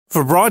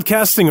For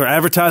broadcasting or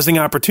advertising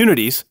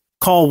opportunities,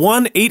 call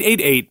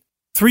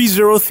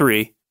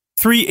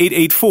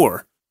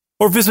 1-888-303-3884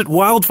 or visit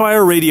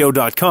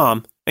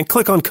wildfireradio.com and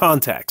click on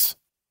Contacts.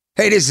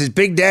 Hey, this is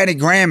Big Daddy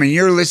Graham, and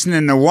you're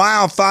listening to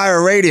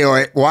Wildfire Radio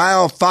at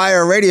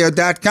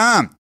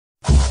wildfireradio.com.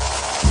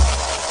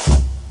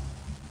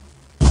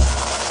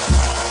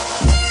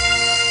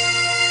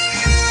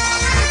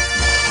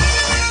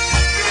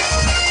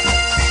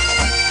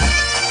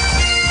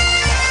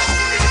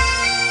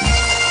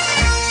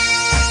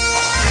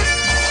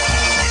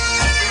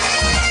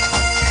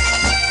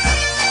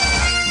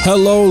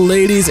 Hello,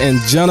 ladies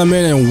and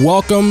gentlemen, and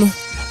welcome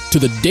to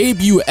the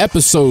debut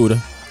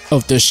episode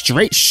of the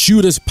Straight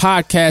Shooters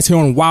podcast here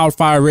on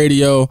Wildfire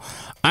Radio.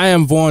 I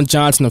am Vaughn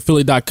Johnson of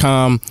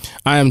Philly.com.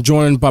 I am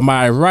joined on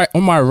my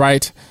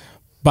right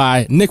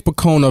by Nick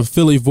Pacone of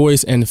Philly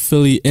Voice and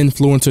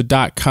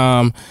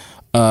PhillyInfluencer.com.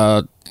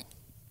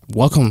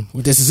 Welcome.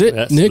 This is it,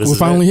 yes, Nick. We're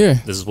finally here.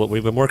 This is what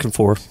we've been working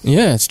for.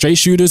 Yeah, Straight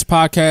Shooters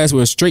podcast.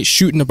 We're straight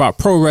shooting about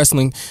pro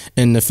wrestling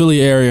in the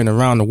Philly area and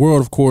around the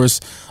world, of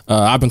course.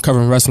 I've been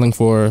covering wrestling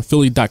for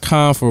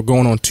Philly.com for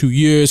going on 2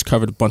 years,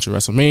 covered a bunch of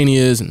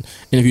WrestleManias and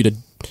interviewed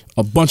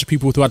a bunch of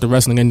people throughout the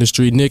wrestling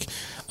industry. Nick,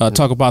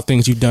 talk about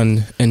things you've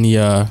done in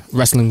the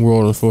wrestling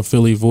world for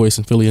Philly Voice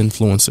and Philly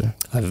Influencer.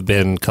 I've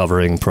been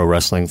covering pro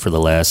wrestling for the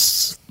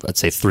last, I'd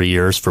say, 3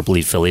 years for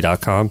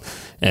BleedPhilly.com.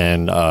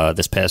 And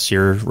this past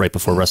year, right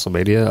before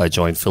WrestleMania, I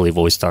joined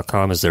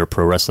PhillyVoice.com as their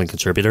pro wrestling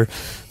contributor.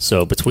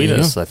 So between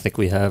us, I think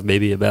we have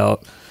maybe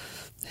about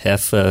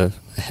half a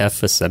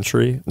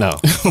century. No,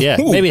 yeah,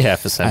 maybe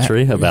half a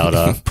century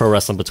about pro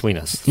wrestling between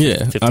us.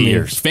 Yeah, 50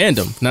 years.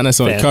 Fandom, not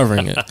necessarily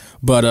covering it.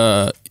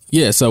 But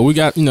yeah, so we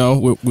got,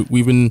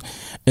 we've been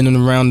in and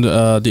around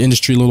the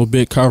industry a little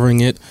bit,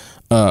 covering it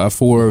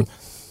for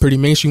pretty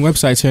mainstream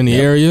websites here in the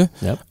area.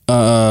 Yep.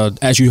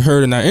 As you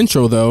heard in our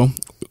intro, though,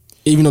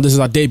 even though this is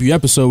our debut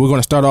episode, we're going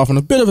to start off on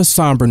a bit of a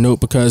somber note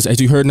because,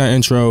 as you heard in our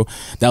intro,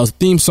 that was the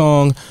theme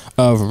song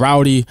of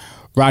Roddy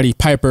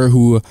Piper,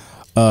 who...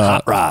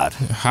 Hot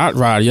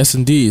Rod, yes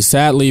indeed.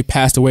 Sadly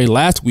passed away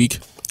last week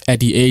at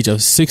the age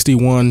of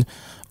 61.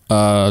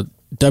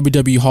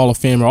 WWE Hall of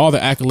Famer, all the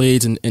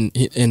accolades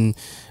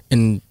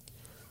and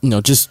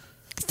just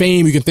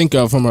fame you can think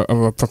of from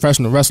a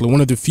professional wrestler.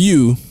 One of the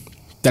few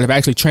that have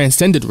actually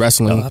transcended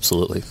wrestling. Oh,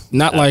 absolutely.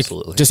 Not like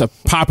just a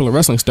popular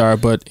wrestling star,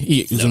 but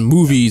he was in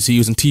movies, he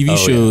was in TV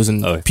shows,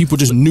 and people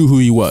just knew who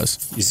he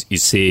was. You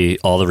see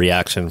all the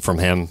reaction from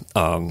him.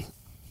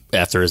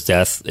 After his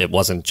death, it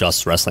wasn't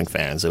just wrestling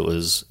fans; it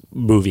was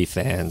movie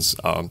fans,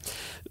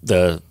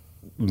 the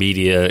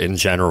media in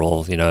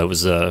general. It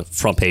was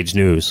front page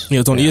news.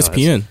 Yeah, it's on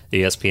ESPN.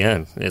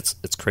 ESPN.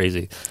 It's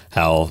crazy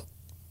how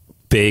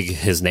big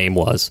his name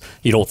was.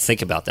 You don't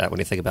think about that when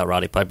you think about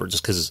Roddy Piper,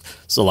 just because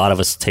a lot of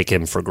us take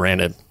him for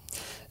granted.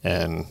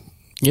 And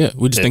yeah,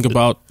 we just think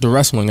about the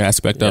wrestling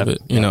aspect of it,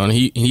 And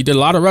he did a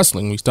lot of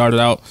wrestling. We started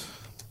out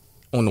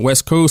on the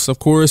West Coast, of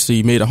course.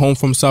 He made a home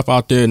for himself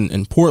out there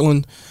in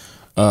Portland.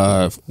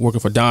 Working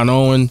for Don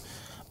Owen,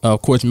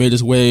 of course, made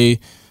his way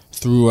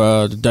through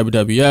the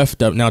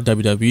WWF, now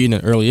WWE, in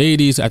the early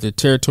 80s after the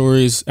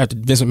territories, after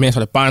Vince McMahon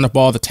started buying up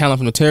all the talent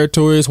from the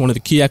territories. One of the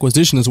key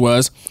acquisitions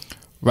was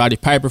Roddy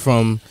Piper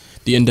from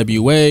the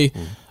NWA.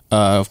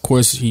 Of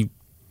course, he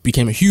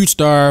became a huge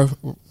star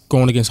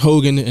going against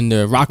Hogan in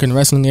the rock and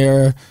wrestling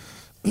era.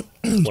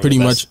 Pretty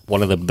much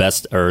one of the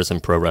best eras in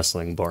pro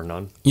wrestling, bar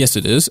none. Yes,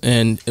 it is.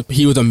 And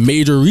he was a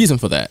major reason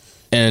for that.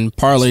 And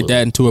parlayed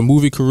that into a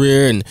movie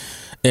career,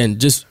 and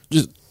just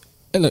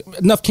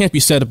enough can't be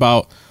said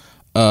about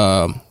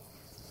the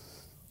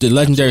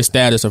legendary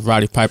status of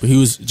Roddy Piper. He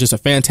was just a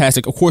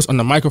fantastic, of course, on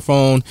the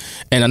microphone.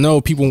 And I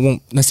know people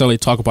won't necessarily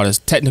talk about his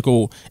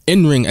technical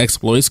in-ring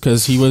exploits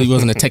because he really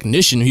wasn't a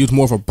technician. He was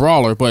more of a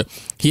brawler, but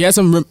he had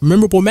some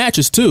memorable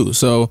matches too.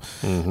 So,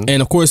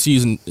 and of course,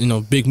 he's in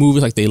big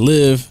movies like They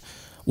Live,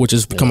 which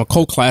has become a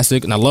cult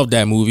classic, and I love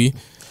that movie.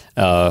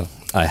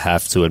 I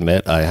have to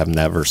admit, I have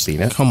never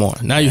seen it. Come on.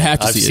 Now you have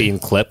to see it. I've seen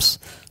clips.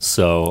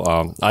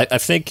 So I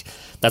think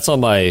that's on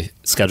my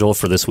schedule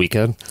for this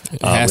weekend.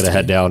 I'm going to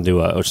head down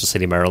to Ocean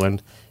City,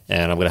 Maryland,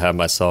 and I'm going to have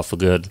myself a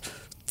good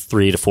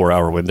 3 to 4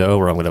 hour window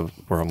where I'm going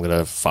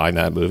to find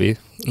that movie.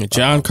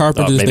 John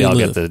Carpenter's maybe I'll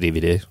Live. get the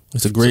DVD.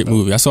 It's a great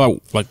movie. I saw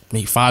it like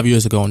maybe 5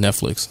 years ago on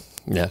Netflix.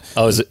 Yeah.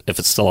 Oh, is it? If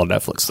it's still on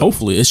Netflix? Then.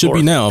 Hopefully. It should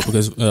be now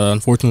because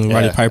unfortunately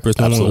Roddy Piper is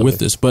no longer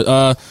with us. But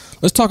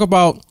let's talk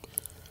about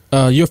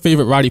your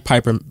favorite Roddy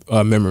Piper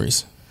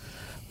memories.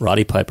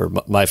 Roddy Piper.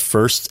 My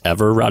first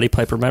ever Roddy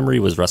Piper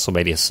memory was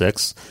WrestleMania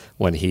 6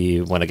 when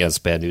he went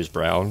against Bad News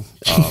Brown.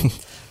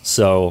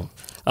 So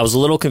I was a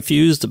little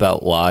confused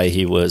about why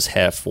he was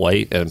half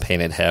white and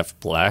painted half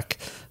black.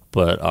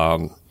 But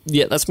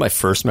yeah, that's my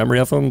first memory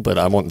of him, but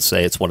I wouldn't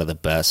say it's one of the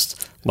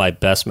best. My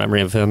best memory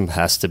of him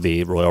has to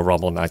be Royal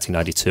Rumble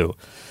 1992.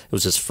 It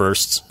was his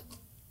first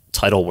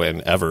title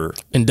win ever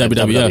in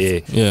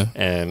WWE. Yeah.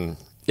 And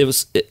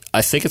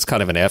I think it's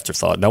kind of an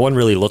afterthought. No one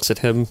really looks at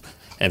him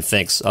and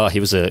thinks, oh, he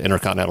was an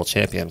Intercontinental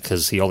Champion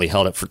because he only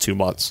held it for 2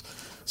 months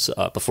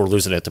before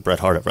losing it to Bret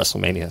Hart at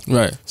WrestleMania.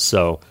 Right.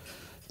 So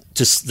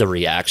just the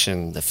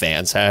reaction the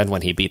fans had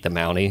when he beat the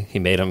Mountie. He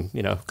made him,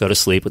 go to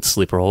sleep with the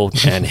sleeper hold,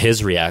 and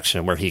his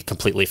reaction where he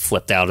completely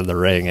flipped out in the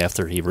ring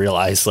after he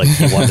realized like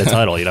he won the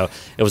title.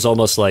 It was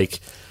almost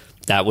like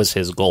that was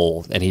his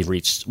goal, and he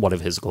reached one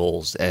of his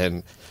goals,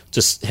 and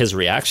just his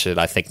reaction,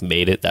 I think,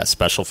 made it that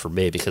special for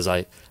me because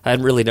I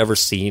had really never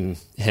seen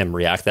him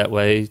react that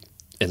way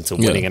into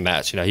winning a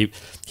match.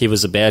 He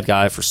was a bad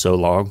guy for so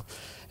long,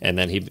 and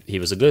then he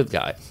was a good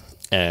guy.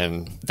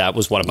 And that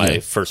was one of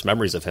my first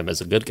memories of him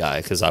as a good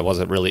guy because I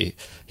wasn't really...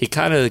 He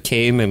kind of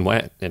came and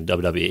went in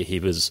WWE. He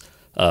was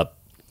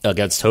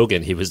against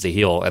Hogan. He was the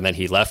heel, and then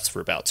he left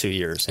for about 2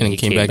 years. And he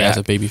came back as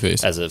a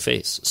babyface. As a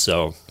face.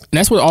 So, and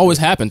that's what always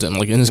happened to him.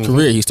 Like in his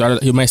career,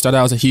 he might start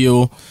out as a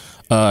heel.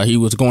 He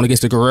was going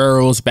against the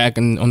Guerreros back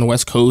on the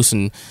West Coast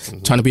and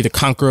trying to be the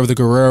conqueror of the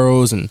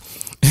Guerreros and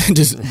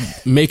just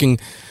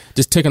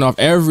taking off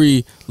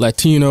every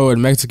Latino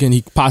and Mexican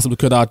he possibly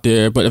could out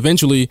there. But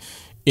eventually...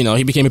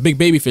 he became a big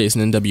babyface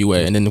in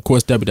NWA. And then, of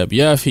course,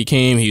 WWF,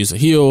 he was a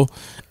heel.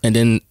 And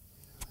then,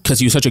 because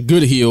he was such a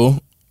good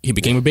heel, he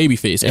became a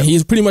babyface. And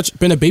he's pretty much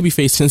been a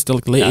babyface since the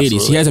late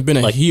 80s. He hasn't been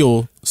a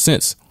heel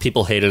since.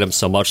 People hated him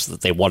so much that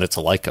they wanted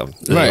to like him.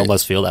 They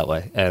almost feel that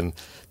way. And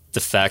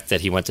the fact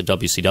that he went to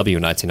WCW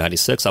in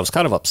 1996, I was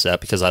kind of upset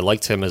because I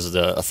liked him as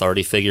the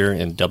authority figure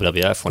in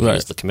WWF when he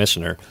was the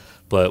commissioner.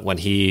 But when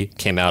he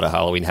came out of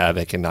Halloween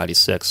Havoc in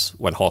 96,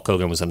 when Hulk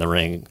Hogan was in the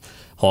ring,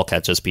 Hulk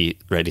had just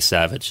beat Randy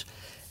Savage.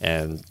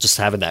 And just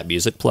having that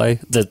music play,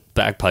 the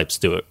bagpipes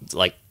do it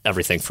like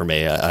everything for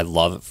me. I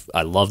love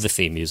the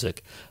theme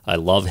music. I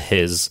love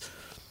his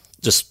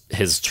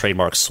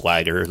trademark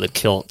swagger, the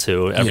kilt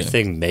too.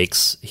 Everything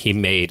he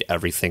made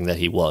everything that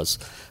he was.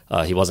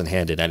 He wasn't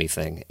handed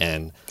anything,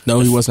 and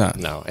he was not.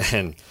 No,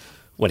 and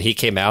when he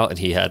came out and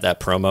he had that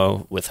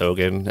promo with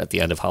Hogan at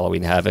the end of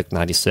Halloween Havoc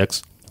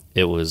 '96,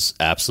 it was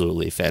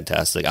absolutely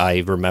fantastic. I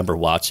remember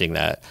watching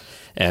that,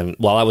 and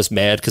while I was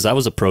mad because I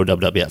was a pro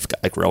WWF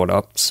guy growing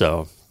up,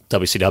 so.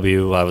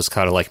 WCW, I was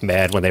kind of like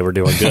mad when they were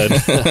doing good.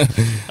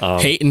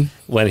 Hating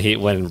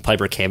when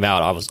Piper came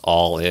out, I was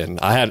all in.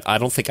 I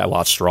don't think I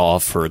watched Raw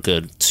for a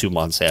good 2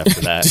 months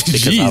after that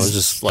because I was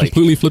just like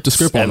completely flipped the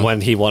script. And when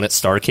he won at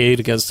Starrcade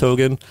against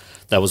Hogan,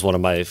 that was one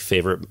of my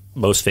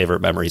most favorite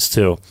memories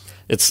too.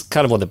 It's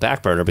kind of on the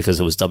back burner because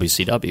it was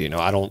WCW.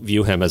 I don't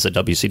view him as a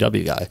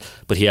WCW guy,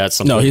 but he had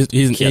some.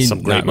 He had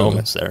some great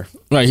moments there.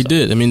 Right, he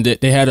did. I mean, they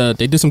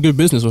did some good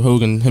business with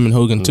Hogan, him and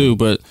Hogan too,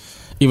 but.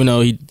 Even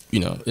though it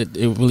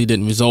really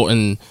didn't result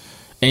in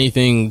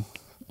anything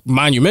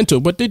monumental,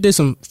 but they did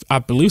I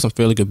believe, some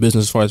fairly good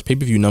business as far as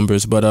pay-per-view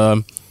numbers. But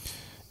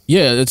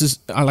it's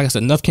just like I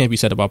said, enough can't be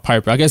said about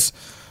Piper. I guess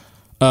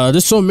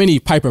there's so many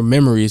Piper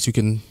memories you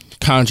can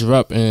conjure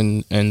up,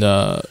 and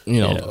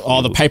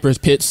all the Piper's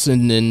pits,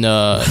 and then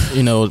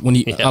when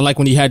he I like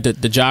when he had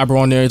the jobber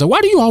on there. He's like,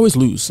 why do you always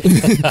lose? and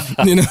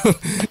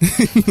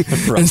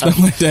stuff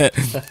like that.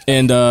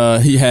 And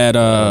he had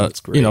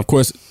of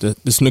course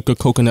the snooker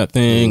coconut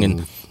thing,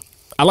 and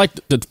I like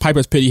the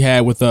Piper's pit he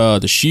had with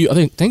the Shield.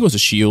 I think it was the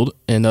Shield,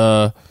 and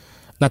not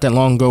that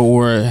long ago,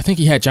 or I think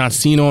he had John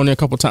Cena on there a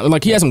couple of times.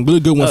 Like he had some really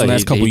good ones in the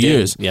last couple of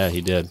years. Yeah,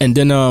 he did. And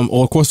then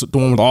of course the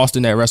one with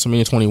Austin at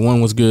WrestleMania 21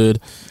 was good.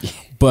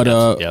 But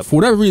for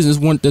whatever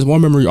reason, there's one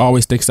memory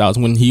always sticks out.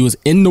 When he was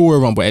in the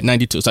Royal Rumble at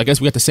 92. So I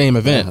guess we got the same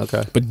event,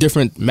 but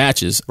different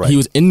matches. Right. He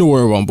was in the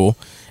Royal Rumble,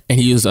 and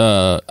he was,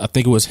 I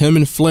think it was him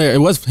and Flair.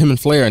 It was him and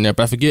Flair in there,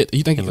 but I forget.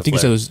 I think you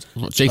said it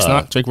was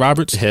Jake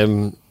Roberts?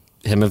 Him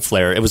and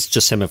Flair. It was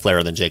just him and Flair,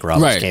 and then Jake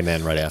Roberts came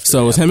in right after.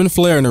 So it was him and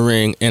Flair in the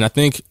ring, and I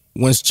think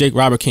once Jake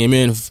Roberts came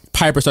in,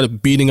 Piper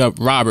started beating up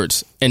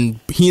Roberts, and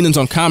Heenan's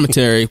on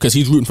commentary because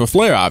he's rooting for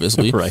Flair,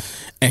 obviously. Right.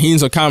 And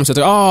Heenan's on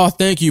commentary, oh,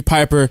 thank you,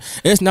 Piper.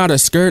 It's not a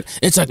skirt,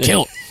 it's a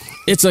kilt.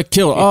 It's a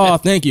kilt. Oh,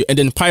 thank you. And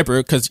then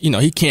Piper, because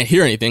he can't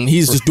hear anything,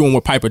 he's just doing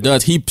what Piper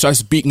does. He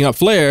starts beating up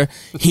Flair.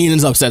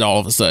 Heenan's upset all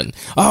of a sudden.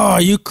 Oh,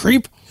 you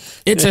creep!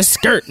 It's a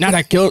skirt, not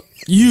a kilt.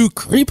 You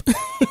creep.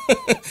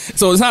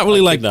 So it's not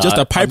really just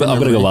a Piper memory. I'm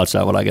going to go watch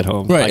that when I get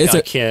home. Right.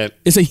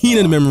 It's a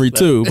Heenan memory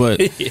too, but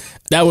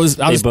that was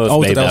always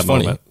funny.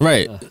 Moment.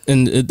 Right.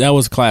 And that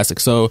was classic.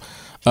 So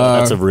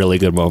that's a really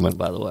good moment,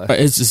 by the way.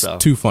 It's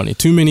just too funny.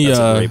 Too many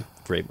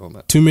great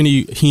moment. Too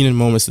many Heenan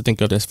moments to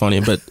think of that's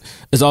funny, but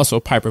it's also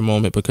a Piper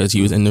moment because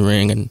he was in the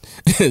ring, and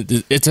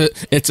it's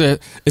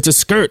a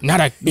skirt, not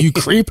a you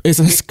creep. It's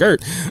a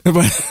skirt. But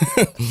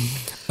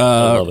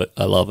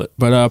I love it.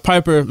 But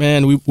Piper,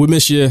 man, we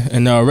miss you,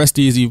 and rest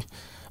easy.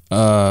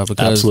 Because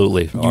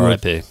absolutely,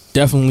 R.I.P.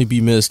 Definitely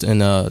be missed,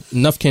 and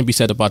enough can't be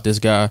said about this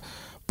guy.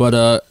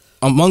 But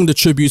among the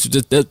tributes,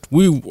 that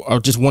we are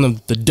just one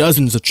of the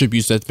dozens of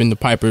tributes that's been to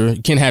Piper.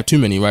 You can't have too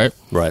many, right?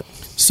 Right.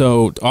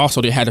 So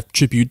also they had a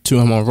tribute to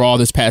him on Raw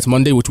this past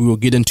Monday, which we will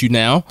get into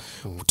now.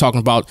 We're talking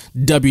about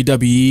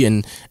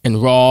WWE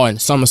and Raw and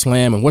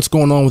SummerSlam and what's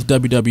going on with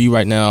WWE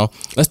right now.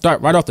 Let's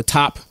start right off the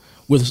top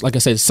with, like I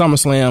said,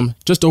 SummerSlam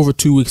just over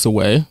 2 weeks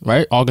away,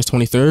 right? August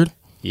 23rd.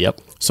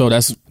 Yep. So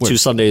that's 2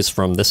 Sundays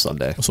from this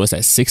Sunday. So it's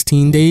that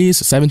 16 days,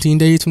 17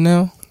 days from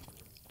now?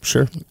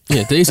 Sure.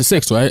 Yeah, today's the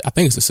 6th, right? I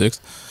think it's the 6th.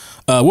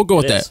 We'll go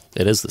with that.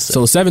 It is the 6th.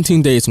 So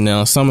 17 days from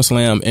now,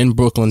 SummerSlam in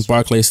Brooklyn,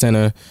 Barclays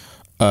Center,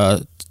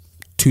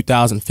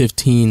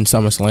 2015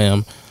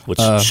 SummerSlam. Which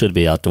should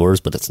be outdoors,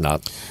 but it's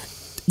not.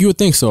 You would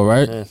think so,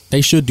 right? They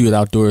should do it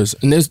outdoors.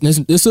 And this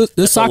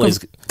soccer always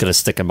going to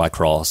stick in my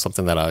craw,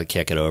 something that I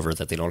can't get over,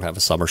 that they don't have a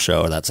summer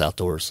show that's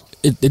outdoors.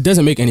 It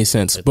doesn't make any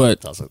sense, but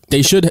doesn't.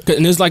 They should.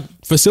 And there's like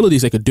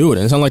facilities they could do it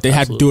in. It's not like they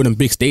have to do it in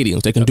big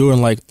stadiums. They can do it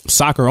in like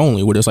soccer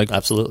only, where there's like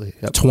absolutely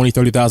 20,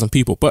 30,000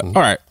 people. But all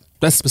right,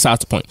 that's besides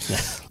the point.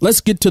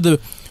 Let's get to the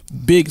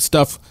big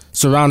stuff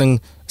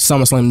surrounding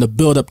SummerSlam, the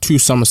build up to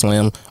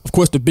SummerSlam. Of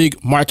course, the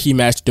big marquee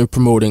match they're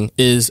promoting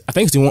is, I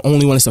think it's the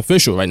only one that's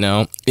official right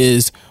now,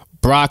 is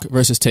Brock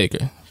versus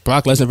Taker.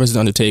 Brock Lesnar versus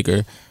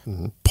Undertaker.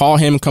 Paul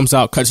Heyman comes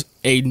out, cuts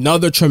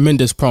another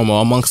tremendous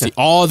promo amongst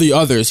all the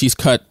others he's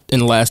cut in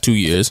the last 2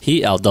 years.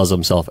 He outdoes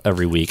himself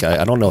every week.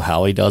 I don't know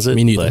how he does it,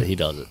 but he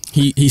does it.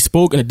 He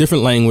spoke in a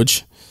different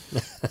language.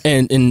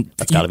 and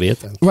That's got to be it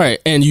then. Right.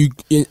 And you,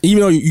 even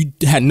though you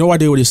had no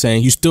idea what he's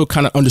saying, you still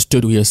kind of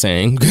understood what he was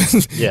saying.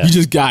 You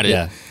just got it.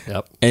 Yeah.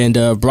 Yep.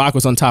 And Brock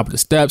was on top of the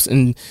steps,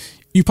 and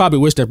you probably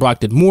wish that Brock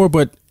did more,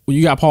 but when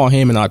you got Paul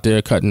Heyman out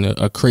there cutting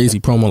a crazy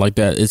promo like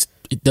that,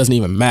 it doesn't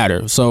even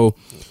matter. So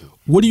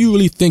what do you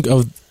really think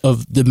of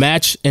the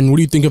match, and what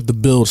do you think of the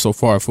build so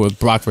far for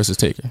Brock versus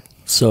Taker?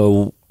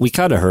 So we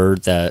kind of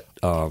heard that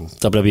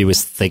WWE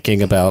was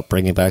thinking about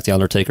bringing back The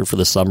Undertaker for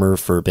the summer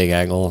for a big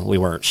angle. We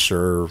weren't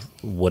sure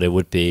what it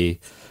would be.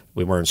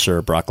 We weren't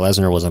sure Brock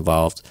Lesnar was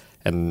involved.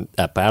 And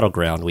at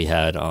Battleground, we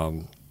had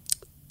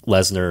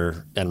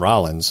Lesnar and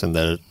Rollins in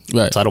the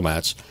title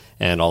match.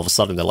 And all of a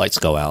sudden, the lights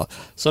go out.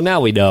 So now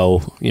we know,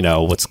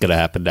 what's going to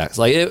happen next.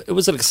 Like it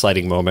was an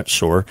exciting moment,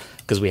 sure,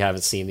 because we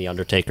haven't seen the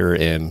Undertaker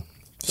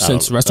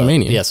since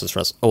WrestleMania. Since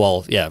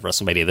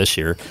WrestleMania this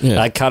year.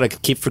 Yeah. I kind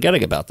of keep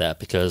forgetting about that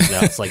because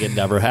now it's like it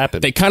never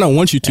happened. They kind of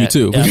want you to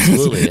too.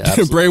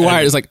 Absolutely. Bray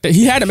Wyatt is like,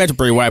 he had a match with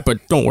Bray Wyatt,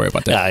 but don't worry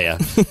about that. Yeah.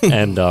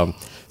 And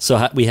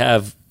so we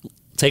have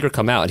Taker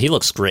come out, and he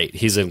looks great.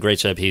 He's in great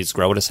shape. He's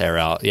growing his hair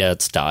out. Yeah,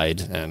 it's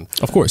dyed, and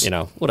of course,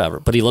 whatever.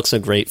 But he looks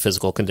in great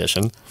physical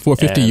condition for a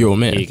 50-year-old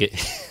man.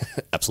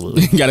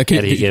 Absolutely, you gotta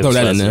throw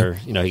that in there.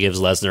 He gives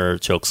Lesnar a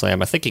choke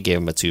slam. I think he gave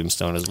him a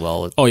tombstone as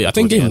well. Oh yeah, I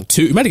think he gave him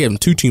two. He might have given him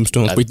two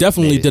tombstones, but he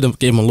definitely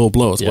gave him a low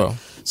blow as well.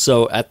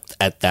 So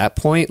at that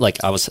point, like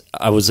I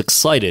was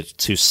excited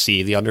to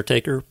see the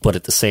Undertaker, but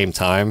at the same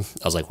time,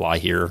 I was like, why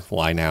here?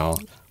 Why now?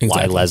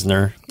 Exactly. Why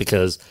Lesnar?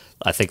 Because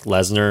I think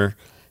Lesnar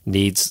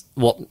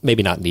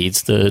maybe not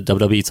needs the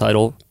WWE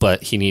title,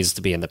 but he needs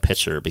to be in the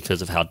picture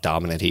because of how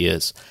dominant he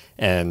is.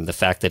 And the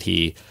fact that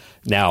he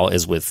now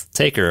is with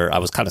Taker, I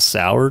was kind of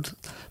soured.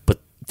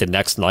 But the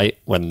next night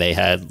when they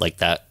had like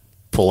that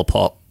pull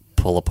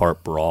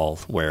apart brawl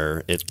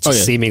where it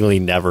seemingly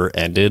never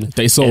ended,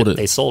 they sold it.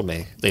 They sold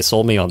me. They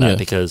sold me on that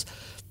because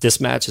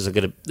this match is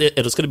going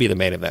to be the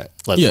main event.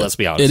 Let's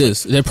be honest. It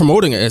is. They're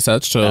promoting it as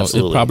such, so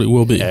absolutely. It probably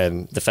will be.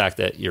 And the fact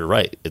that you're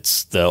right,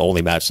 it's the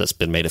only match that's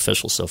been made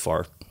official so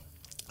far.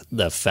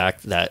 The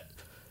fact that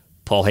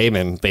Paul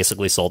Heyman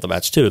basically sold the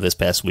match too this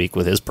past week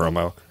with his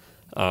promo.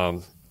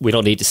 We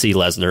don't need to see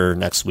Lesnar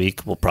next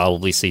week. We'll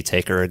probably see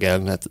Taker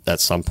again at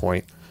some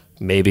point.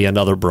 Maybe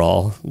another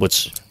brawl,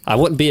 which I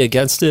wouldn't be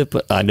against it,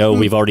 but I know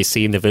we've already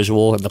seen the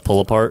visual and the pull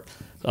apart.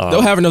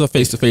 They'll have another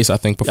face-to-face, I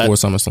think, before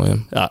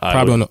SummerSlam.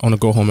 Probably on a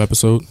go-home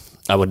episode.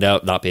 I would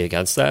not be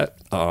against that.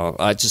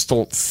 I just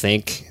don't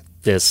think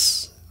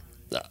this...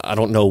 I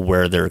don't know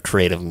where their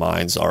creative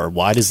minds are.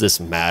 Why does this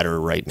matter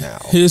right now?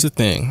 Here's the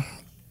thing.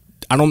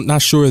 I'm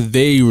not sure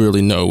they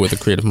really know where the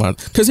creative mind...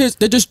 Because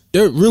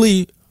they're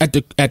really, at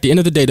the end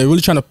of the day, they're really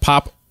trying to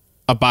pop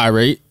a buy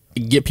rate,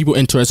 get people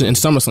interested in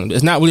SummerSlam.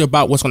 It's not really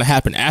about what's going to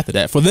happen after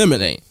that. For them,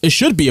 it ain't. It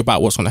should be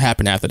about what's going to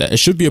happen after that. It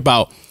should be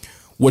about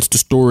what the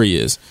story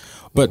is.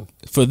 But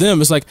for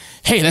them, it's like,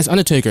 hey, that's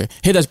Undertaker.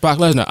 Hey, that's Brock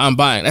Lesnar. I'm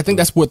buying. I think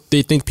that's what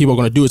they think people are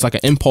going to do. It's like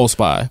an impulse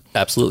buy.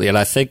 Absolutely. And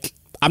I think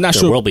I'm not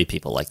there sure. will be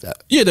people like that.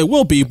 Yeah, there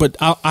will be. But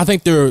I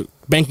think they're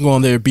banking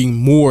on there being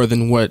more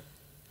than what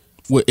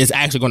is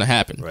actually going to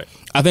happen. Right.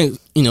 I think,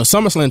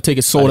 SummerSlam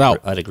tickets sold out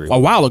a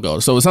while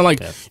ago. So it's not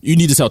like you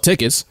need to sell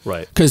tickets.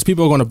 Right. Because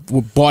people are going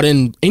to bought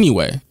in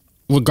anyway,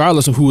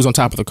 regardless of who was on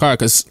top of the card.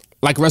 Because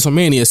like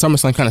WrestleMania,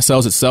 SummerSlam kind of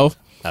sells itself.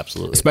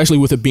 Absolutely. Especially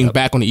with it being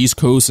back on the East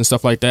Coast and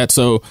stuff like that.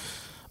 So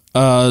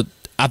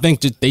I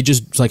think that they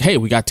just like, hey,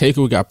 we got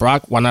Taker, we got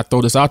Brock. Why not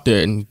throw this out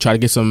there and try to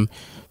get some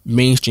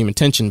mainstream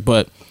attention?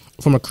 But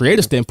from a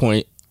creative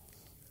standpoint,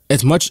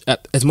 as much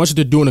as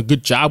they're doing a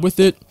good job with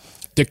it,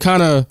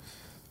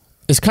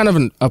 it's kind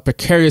of a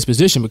precarious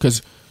position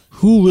because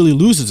who really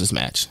loses this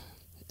match?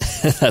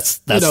 that's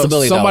the $1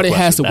 million somebody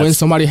question. Has to win,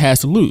 somebody has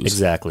to lose.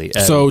 Exactly.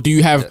 And so do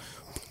you have?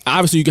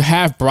 Obviously, you can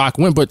have Brock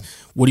win, but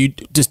what do you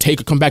just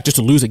take a comeback just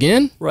to lose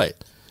again? Right.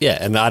 Yeah,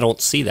 and I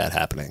don't see that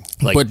happening.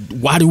 But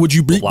why would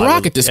you beat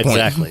Brock at this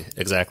point?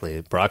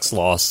 Exactly. Brock's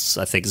lost,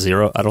 I think,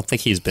 0. I don't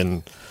think he's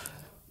been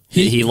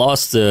He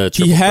lost the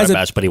triple threat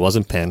match, but he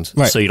wasn't pinned,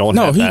 so you don't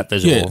have that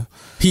visual. Yeah.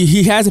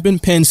 He hasn't been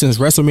pinned since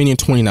WrestleMania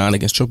 29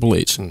 against Triple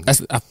H. I'm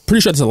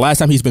pretty sure that's the last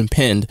time he's been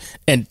pinned,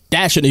 and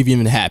that shouldn't have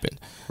even happened.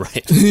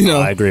 Right. You know,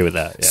 I agree with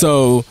that. Yeah.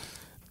 So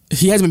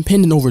he hasn't been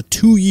pinned in over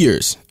 2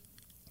 years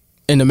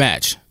in the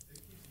match,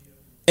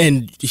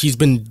 and he's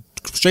been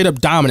straight up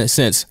dominant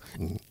since.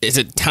 Is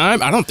it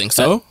time? I don't think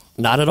so.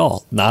 Not at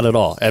all. Not at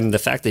all. And the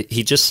fact that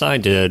he just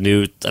signed a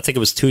new, I think it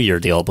was 2-year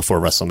deal before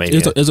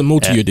WrestleMania. It's a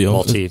multi-year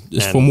deal.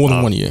 It's for more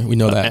than 1 year. We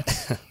know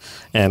that.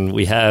 And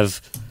we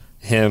have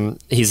him,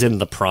 he's in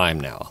the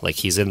prime now. Like,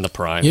 he's in the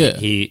prime. Yeah.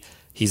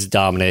 He's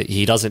dominant.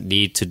 He doesn't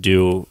need to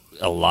do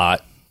a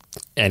lot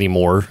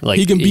anymore. Like,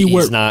 he can be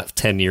he's not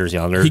 10 years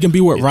younger. He can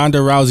be what Ronda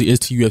Rousey is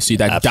to UFC,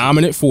 that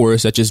dominant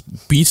force that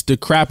just beats the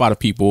crap out of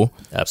people.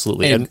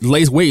 Absolutely. And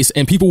lays waste,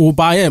 and people will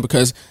buy in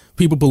because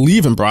people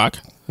believe in Brock.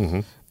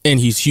 Mm-hmm. And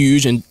he's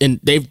huge, and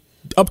they've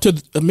up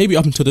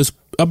until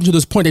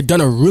this point they've done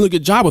a really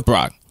good job with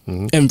Brock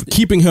and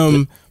keeping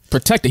him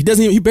protected.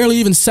 He barely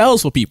even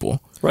sells for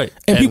people, right?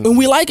 And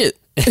we like it.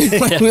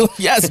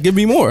 Yes, give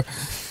me more.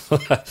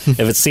 If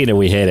it's Cena,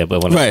 we hate it,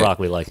 but when it's Brock,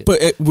 we like it. But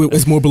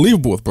it's more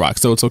believable with Brock,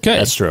 so it's okay.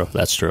 That's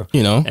true.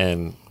 You know,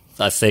 and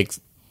I think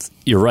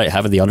you're right.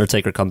 Having the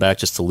Undertaker come back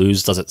just to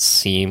lose doesn't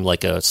seem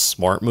like a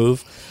smart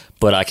move,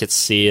 but I could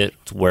see it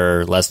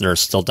where Lesnar is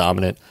still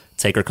dominant.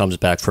 Taker comes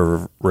back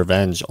for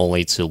revenge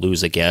only to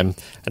lose again,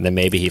 and then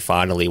maybe he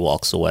finally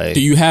walks away. Do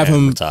you have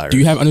him? Retires. Do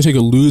you have Undertaker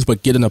lose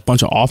but getting a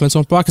bunch of offense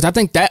on Brock? Because I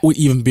think that would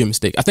even be a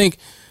mistake. I think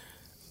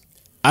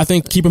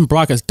keeping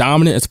Brock as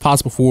dominant as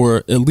possible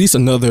for at least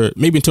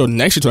maybe until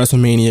next year to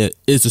WrestleMania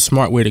is the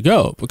smart way to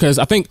go. Because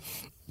I think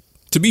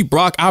to be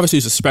Brock, obviously,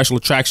 is a special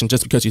attraction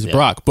just because he's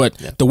Brock. But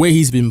the way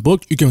he's been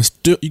booked, you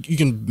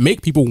can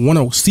make people want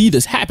to see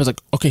this happen. It's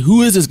like, okay,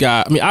 who is this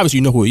guy? I mean, obviously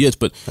you know who he is,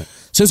 but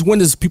since when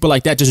does people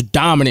like that just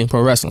dominate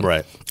pro wrestling?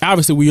 Right.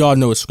 Obviously, we all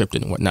know it's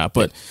scripted and whatnot,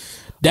 but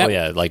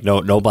like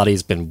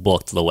nobody's been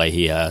booked the way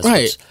he has.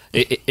 Right.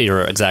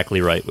 You're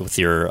exactly right with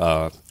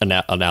your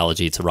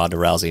analogy to Ronda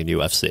Rousey in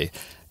UFC.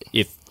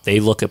 If they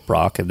look at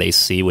Brock and they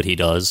see what he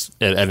does,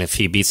 and if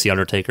he beats the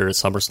Undertaker at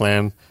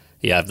SummerSlam.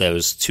 You have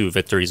those 2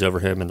 victories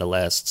over him in the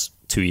last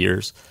 2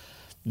 years.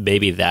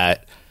 Maybe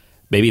that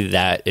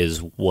is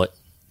what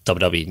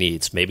WWE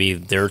needs. Maybe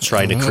they're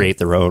trying to create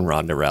their own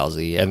Ronda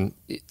Rousey. And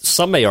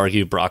some may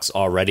argue Brock's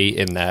already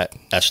in that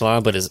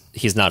echelon, but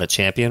he's not a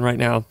champion right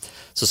now.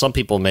 So some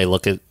people may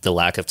look at the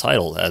lack of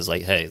title as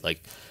like, hey,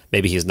 like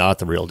maybe he's not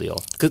the real deal.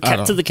 To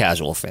the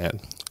casual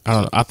fan. I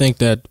don't know. I think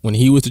that when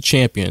he was the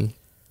champion,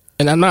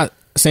 and I'm not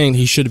saying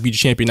he should be the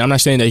champion. I'm not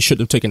saying that he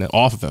shouldn't have taken it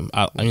off of him.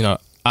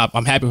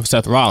 I'm happy with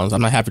Seth Rollins. I'm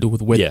not happy with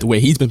the way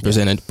he's been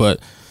presented, but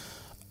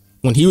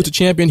when he was the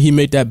champion, he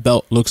made that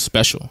belt look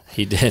special.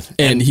 He did.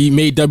 And he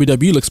made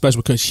WWE look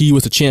special because he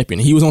was the champion.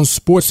 He was on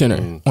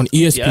SportsCenter, on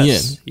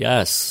ESPN.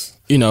 Yes.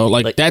 You know,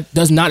 like that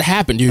does not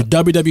happen. Your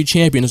WWE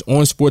champion is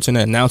on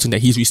SportsCenter announcing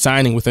that he's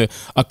resigning with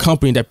a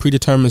company that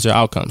predetermines their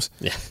outcomes.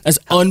 Yeah. That's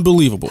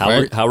unbelievable,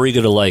 right? How are you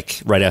going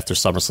to, right after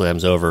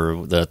SummerSlam's over,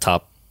 the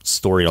top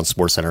story on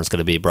SportsCenter is going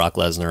to be Brock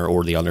Lesnar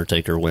or The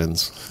Undertaker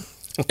wins?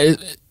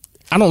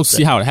 I don't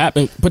see how it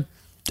happened, but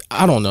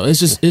I don't know. It's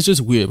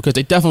just weird because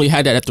they definitely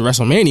had that at the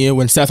WrestleMania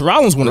when Seth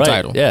Rollins won the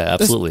title. Yeah,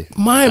 absolutely. That's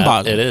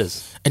mind-boggling. It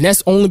is. And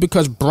that's only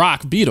because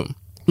Brock beat him.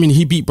 I mean,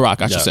 he beat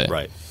Brock, I should say.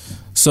 Right.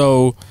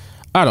 So,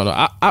 I don't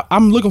know.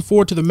 I'm looking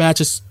forward to the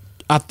matches.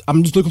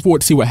 I'm just looking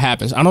forward to see what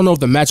happens. I don't know if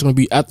the match is going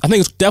to be... I think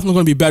it's definitely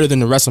going to be better than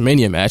the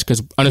WrestleMania match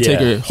because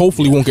Undertaker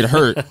hopefully won't get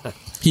hurt.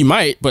 He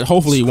might, but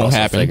hopefully it won't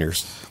happen.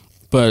 Fingers.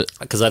 But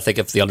because I think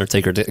if The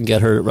Undertaker didn't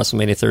get hurt at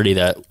WrestleMania 30,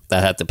 that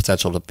had the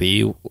potential to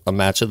be a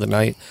match of the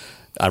night.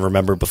 I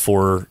remember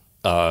before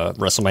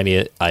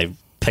WrestleMania, I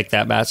picked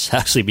that match to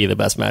actually be the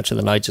best match of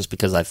the night just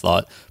because I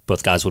thought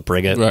both guys would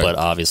bring it. Right. But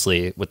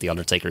obviously, with The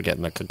Undertaker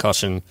getting a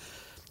concussion,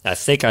 I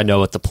think I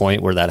know at the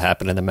point where that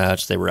happened in the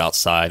match, they were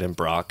outside and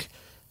Brock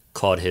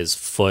caught his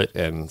foot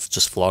and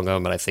just flung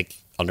him, and I think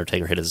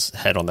Undertaker hit his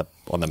head on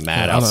the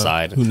mat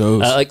outside. Who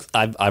knows?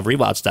 I've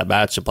rewatched that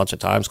match a bunch of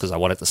times because I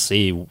wanted to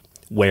see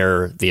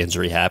where the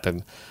injury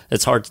happened.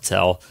 It's hard to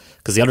tell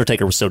because the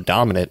Undertaker was so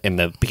dominant in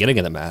the beginning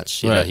of the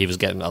match. You know, he was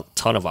getting a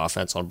ton of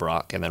offense on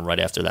Brock, and then right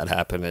after that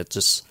happened,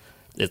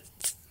 it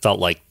felt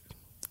like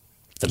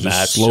the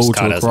match just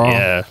kind of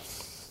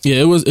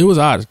it was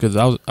odd because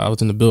I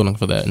was in the building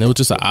for that, and it was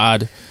just an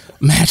odd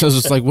match. I was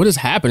just like, what is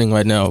happening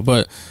right now?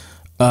 But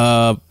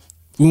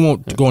we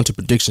won't go into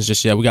predictions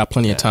just yet. We got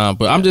plenty of time,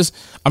 but I'm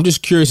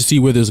just curious to see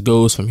where this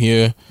goes from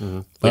here. Mm-hmm.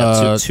 We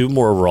got two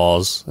more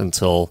Raws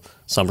until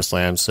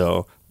SummerSlam,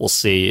 so we'll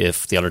see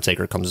if The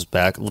Undertaker comes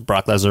back.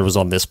 Brock Lesnar was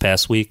on this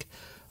past week.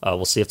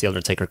 We'll see if The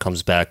Undertaker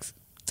comes back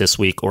this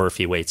week or if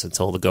he waits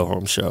until the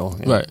go-home show.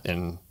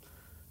 And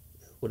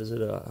what is it?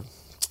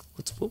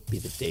 What would be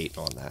the date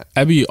on that?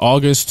 That'd be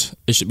August.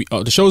 It should be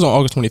the show's on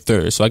August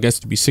 23rd, so I guess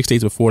it'd be 6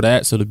 days before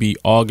that. So it'll be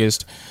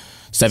August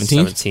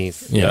 17th.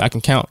 17th. Yeah, I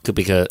can count.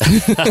 Because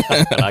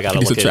I gotta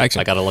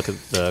look at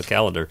the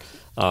calendar.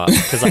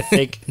 Because I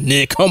think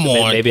Nick, come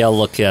on. Maybe I'll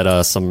look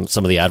at some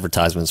of the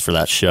advertisements for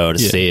that show to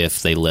see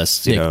if they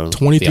list, Nick,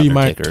 23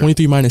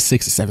 minus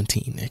 6 is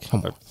 17. Nick,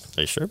 come on.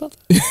 Are you sure about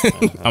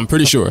that? I'm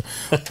pretty sure.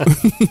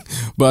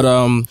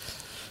 But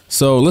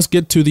so let's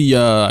get to the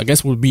I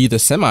guess would be the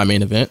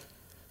semi-main event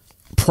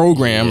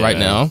program right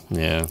now.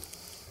 Yeah.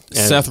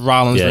 Seth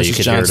Rollins versus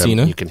John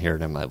Cena. You can hear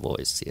it in my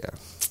voice. Yeah.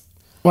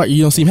 Why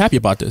you don't seem happy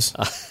about this?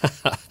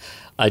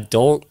 I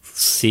don't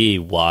see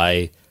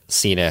why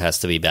Cena has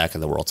to be back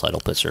in the world title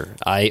picture.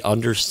 I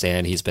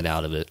understand he's been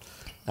out of it.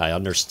 I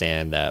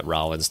understand that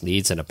Rollins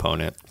needs an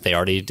opponent. They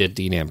already did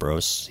Dean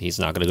Ambrose. He's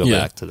not going to go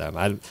back to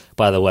them.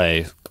 By the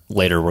way,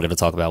 later we're going to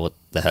talk about what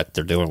the heck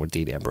they're doing with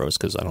Dean Ambrose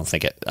because I don't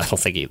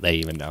think they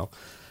even know.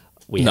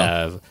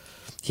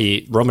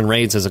 Roman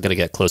Reigns isn't going to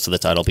get close to the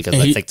title because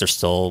I think they're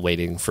still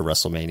waiting for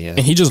WrestleMania. And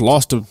he just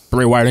lost to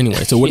Bray Wyatt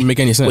anyway, so it wouldn't make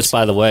any sense. Which,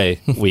 by the way,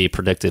 we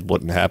predicted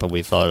wouldn't happen.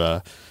 We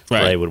thought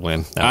Bray would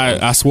win.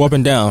 I swore up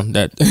and down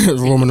that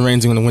Roman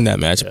Reigns is going to win that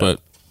match, but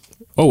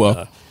oh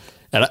well.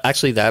 And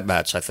actually, that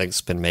match, I think,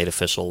 has been made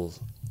official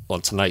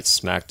on tonight's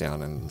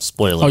SmackDown. And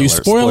spoiler alert. Oh, you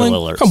spoiling? Spoiler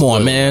alert, Come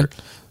on, man.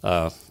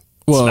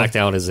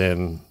 SmackDown is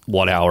in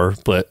 1 hour,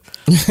 but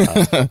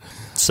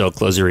so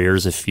close your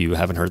ears if you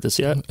haven't heard this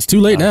yet. It's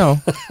too late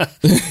now.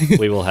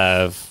 We will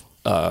have,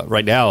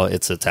 right now,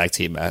 it's a tag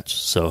team match,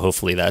 so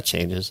hopefully that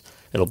changes.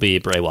 It'll be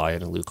Bray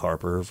Wyatt and Luke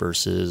Harper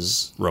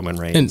versus Roman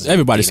Reigns. And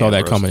everybody saw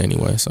that coming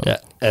anyway. So yeah,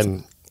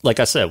 and like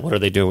I said, what are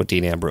they doing with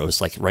Dean Ambrose?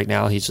 Like right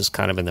now, he's just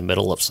kind of in the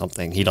middle of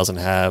something. He doesn't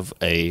have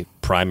a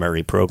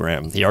primary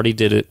program. He already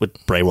did it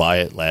with Bray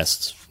Wyatt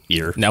last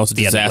year. That was a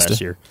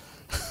disaster.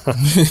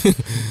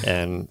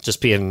 And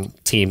just being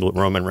teamed with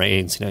Roman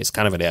Reigns, he's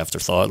kind of an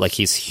afterthought. Like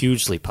he's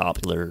hugely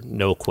popular,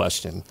 no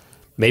question.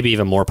 Maybe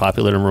even more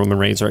popular than Roman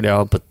Reigns right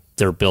now, but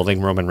they're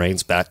building Roman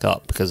Reigns back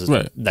up because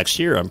next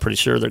year, I'm pretty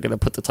sure they're going to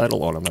put the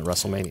title on him at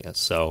WrestleMania.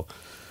 So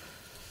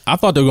I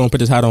thought they were going to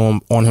put the title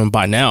on him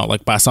by now,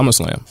 like by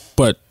SummerSlam,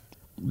 but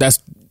that's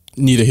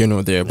neither here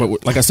nor there.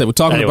 But like I said, we're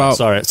talking about.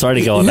 Sorry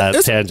to go on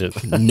that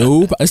tangent.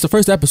 No, it's the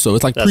first episode.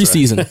 It's like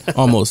preseason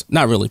almost.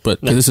 Not really,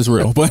 but this is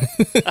real.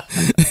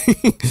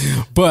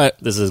 But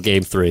this is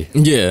game 3.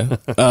 Yeah,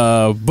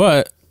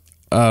 but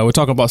we're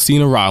talking about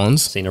Cena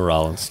Rollins. Cena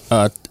Rollins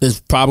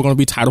is probably going to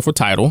be title for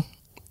title,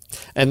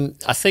 and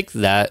I think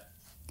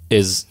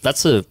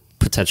that's a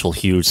potential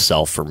huge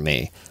sell for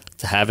me.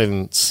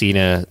 Having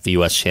Cena, the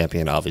U.S.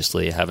 champion,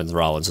 obviously, having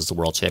Rollins as the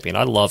world champion.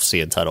 I love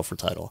seeing title for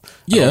title.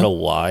 I don't know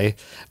why.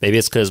 Maybe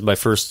it's because my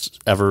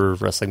first ever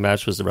wrestling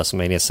match was the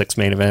WrestleMania 6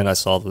 main event. I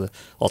saw the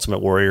Ultimate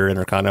Warrior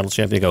Intercontinental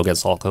Champion go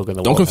against Hulk Hogan.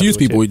 Don't confuse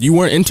people. Champion. You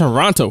weren't in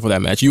Toronto for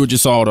that match. You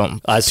just saw it on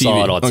TV. I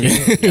saw it on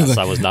TV. Yes,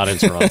 I was not in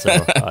Toronto.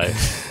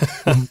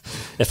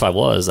 If I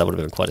was, that would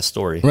have been quite a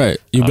story. Right.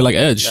 You'd be like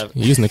Edge.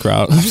 He's in the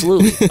crowd.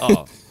 Absolutely.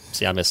 Oh,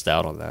 see, I missed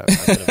out on that.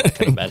 I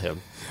could have met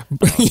him.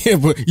 Yeah,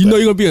 but you're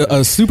going to be a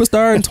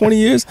superstar in 20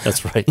 years.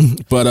 That's right.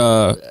 But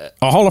a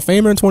Hall of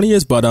Famer in 20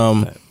 years. But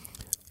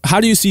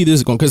how do you see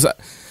this going? Because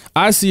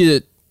I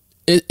see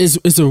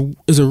it's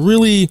a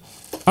really,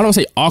 I don't want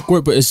to say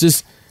awkward, but it's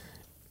just,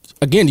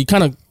 again, you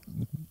kind of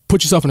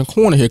put yourself in a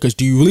corner here because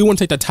do you really want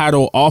to take the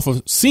title off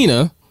of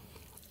Cena?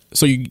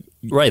 So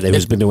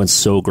they've been doing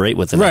so great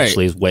with it. Right.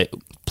 Actually,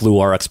 blew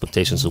our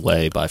expectations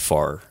away by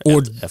far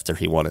after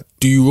he won it.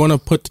 Do you want to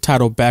put the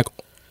title back?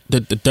 The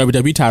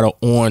WWE title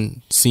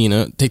on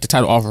Cena, take the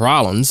title off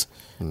Rollins,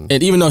 and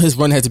even though his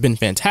run has been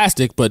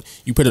fantastic, but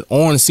you put it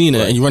on Cena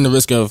and you run the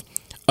risk of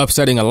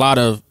upsetting a lot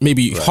of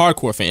maybe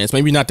hardcore fans,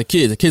 maybe not the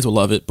kids. The kids will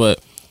love it,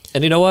 but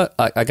and you know what?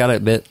 I gotta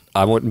admit,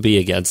 I wouldn't be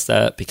against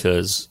that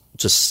because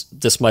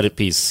this might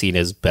be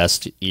Cena's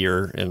best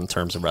year in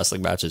terms of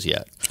wrestling matches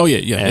yet. Oh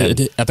yeah.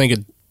 I think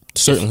it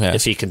certainly has.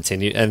 If he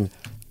continued, and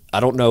I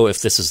don't know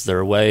if this is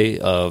their way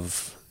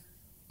of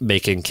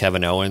making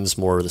Kevin Owens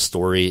more of the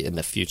story in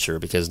the future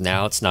because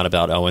now it's not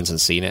about Owens and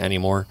Cena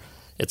anymore.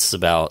 It's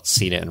about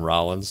Cena and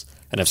Rollins.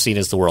 And if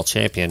Cena's the world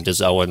champion,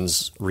 does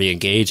Owens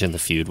re-engage in the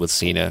feud with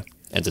Cena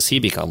and does he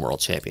become world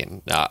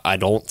champion? Now, I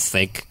don't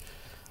think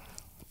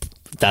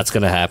that's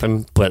going to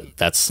happen, but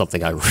that's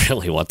something I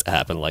really want to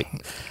happen. Like,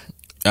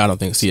 I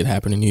don't see it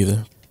happening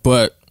either.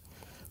 But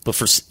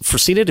for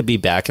Cena to be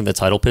back in the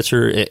title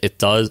picture, it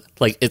does.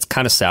 Like, it's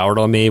kind of soured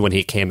on me when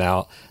he came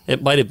out.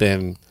 It might have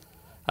been.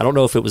 I don't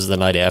know if it was the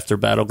night after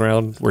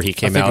Battleground where he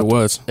came out. I think it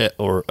was.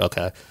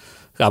 Okay.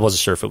 I wasn't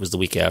sure if it was the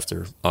week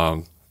after.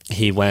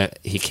 He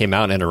came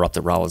out and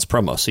interrupted Rollins'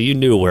 promo. So you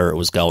knew where it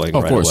was going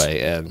right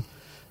away. And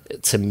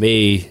to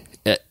me,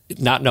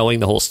 not knowing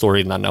the whole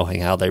story, not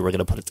knowing how they were going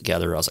to put it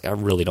together, I was like, I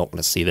really don't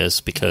want to see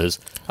this because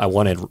I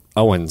wanted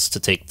Owens to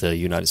take the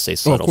United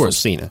States title from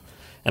Cena.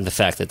 And the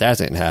fact that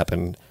didn't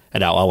happen,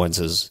 and now Owens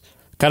is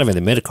kind of in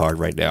the mid-card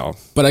right now.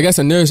 But I guess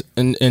in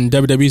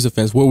WWE's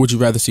defense, what would you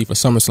rather see for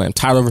SummerSlam?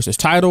 Title versus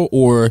title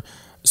or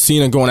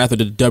Cena going after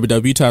the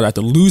WWE title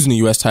after losing the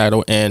U.S.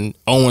 title, and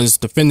Owens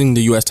defending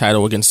the U.S.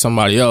 title against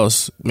somebody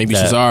else, maybe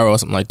Cesaro or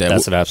something like that.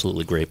 That's an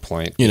absolutely great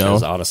point.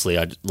 Because honestly,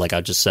 like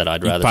I just said,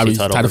 I'd rather see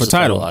title for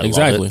title.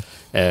 Exactly.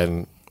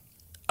 And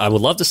I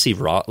would love to see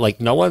Raw.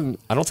 Like I don't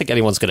think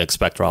anyone's going to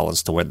expect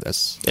Rollins to win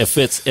this. If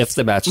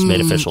the match is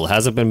made official, it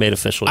hasn't been made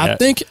official yet. I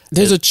think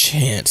there's a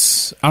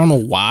chance. I don't know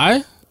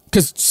why.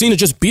 Because Cena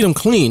just beat him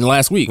clean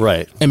last week,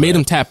 right? And made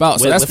him tap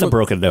out. So with a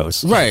broken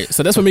nose, right?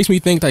 So that's what makes me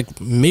think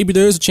like maybe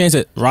there is a chance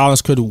that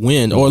Rollins could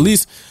win, or at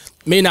least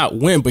may not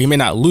win, but he may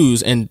not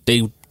lose, and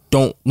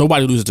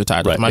nobody loses the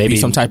title. Right. It might be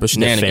some type of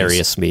shenanigans.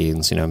 Nefarious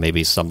means,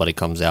 maybe somebody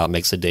comes out,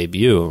 makes a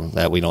debut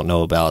that we don't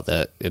know about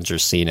that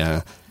injures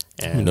Cena,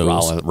 and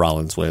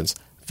Rollins wins,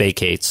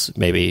 vacates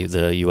maybe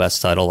the U.S.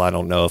 title. I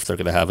don't know if they're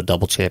going to have a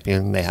double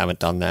champion. They haven't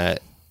done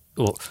that.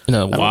 In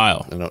a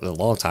while, in a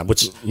long time.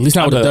 Which at least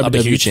not with the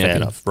WWE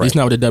champion. Right. At least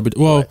not with the WWE.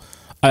 Well,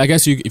 I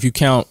guess if you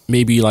count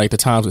maybe like the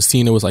times with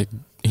Cena was like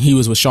he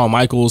was with Shawn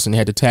Michaels and he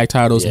had the tag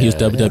titles and he was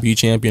WWE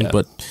champion,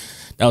 but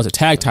that was a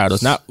tag title.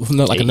 It's not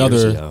like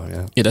another.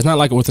 Ago, that's not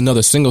like with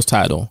another singles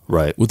title,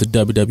 right? With the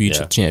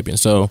WWE champion.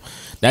 So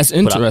that's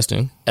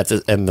interesting.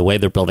 And the way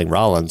they're building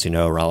Rollins,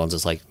 Rollins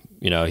is like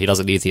he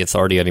doesn't need the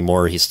authority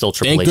anymore. He's still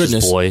Triple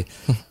H's boy.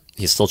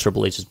 He's still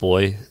Triple H's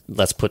boy.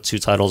 Let's put 2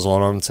 titles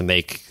on him to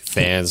make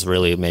fans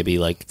really maybe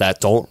like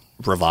that don't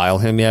revile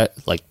him yet,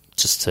 like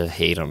just to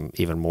hate him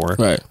even more.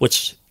 Right.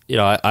 Which,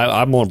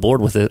 I'm on board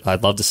with it.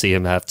 I'd love to see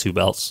him have 2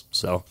 belts.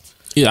 So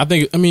yeah, I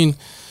think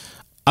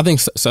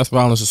Seth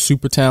Rollins is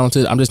super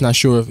talented. I'm just not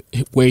sure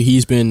if where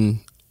he's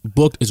been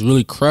booked is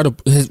really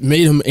credible. Has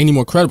made him any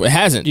more credible. It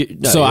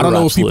hasn't. So I don't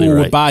know if people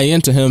would buy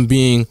into him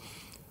being,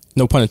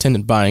 no pun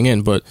intended, buying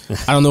in, but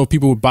I don't know if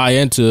people would buy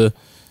into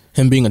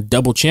him being a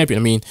double champion.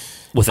 I mean,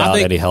 without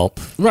any help,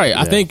 right?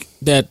 Yeah. I think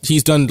that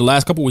he's done the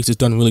last couple of weeks. Has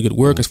done really good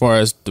work as far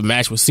as the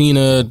match with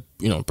Cena,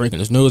 breaking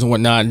his nose and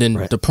whatnot. And then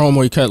the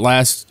promo he cut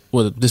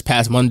this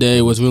past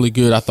Monday was really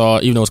good. I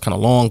thought, even though it's kind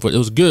of long, but it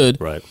was good.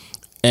 Right.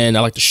 And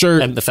I like the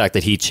shirt and the fact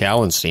that he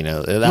challenged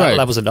Cena.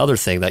 That was another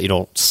thing that you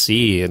don't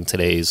see in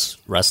today's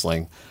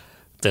wrestling: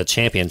 the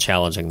champion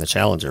challenging the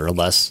challenger,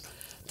 unless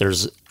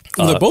there's.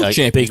 They're both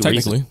champions,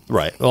 technically.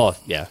 Right. Well,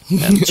 yeah.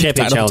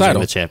 Champion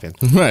challenging the champion.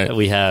 Right.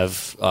 We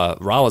have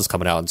Rollins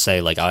coming out and say,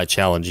 like, I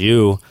challenge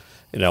you,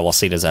 while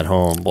Cena's at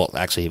home. Well,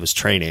 actually, he was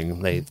training.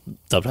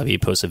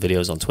 WWE posted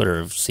videos on Twitter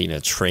of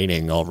Cena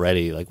training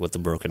already, like, with the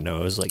broken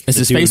nose. Like, is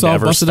his face all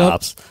busted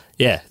up?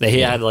 Yeah. He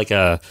had, like,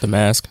 the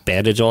mask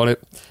bandage on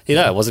it.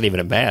 It wasn't even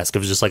a mask. It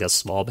was just, like, a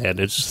small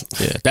bandage.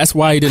 Yeah. That's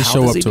why he didn't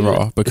show up to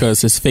Raw,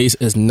 because his face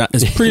is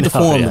pretty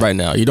deformed right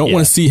now. You don't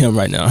want to see him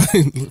right now.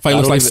 He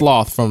looks like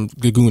Sloth from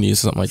The Goonies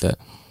or something like that.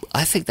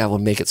 I think that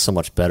would make it so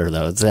much better,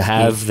 though, to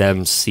have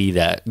them see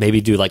that.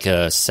 Maybe do, like,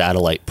 a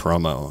satellite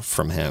promo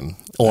from him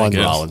on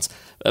Rollins.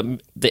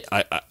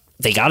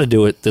 They got to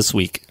do it this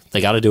week. They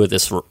got to do it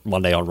this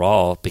Monday on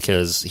Raw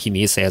because he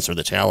needs to answer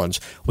the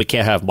challenge. We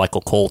can't have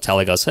Michael Cole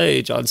telling us,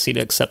 "Hey, John Cena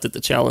accepted the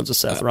challenge of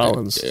Seth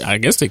Rollins." I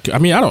guess they could. I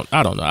mean, I don't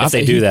know. If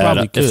they do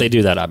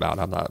that, I'm out.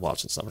 I'm not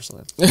watching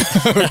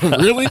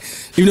SummerSlam. Really?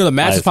 Even though the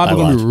match is probably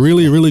going to be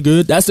really, really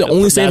good. That's the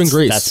only saving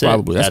grace.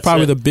 That's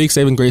probably the big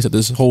saving grace of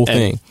this whole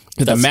thing.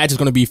 The match is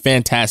going to be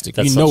fantastic.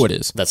 It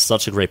is. That's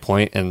such a great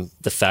point, and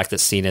the fact that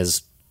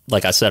Cena's,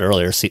 like I said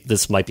earlier,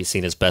 this might be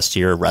Cena's best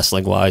year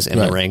wrestling wise in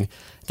the ring.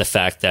 The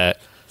fact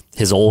that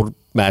his old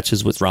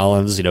matches with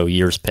Rollins,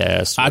 years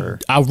past. I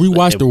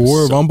rewatched the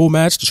Royal Rumble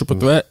match, the Triple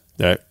Threat.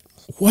 Right.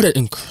 What an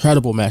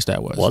incredible match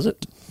that was. Was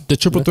it? The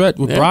Triple Threat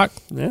with Brock?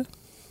 Yeah.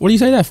 What do you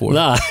say that for?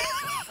 Nah.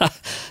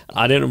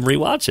 I didn't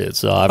rewatch it,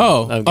 so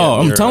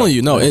I'm telling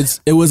you, no, it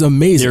was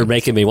amazing. You're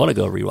making me want to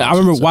go rewatch. I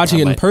remember watching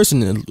it in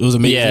person. It was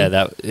amazing.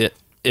 Yeah,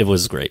 it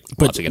was great.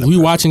 But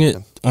rewatching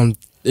it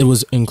it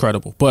was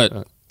incredible.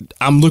 But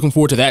I'm looking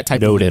forward to that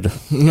type. Noted.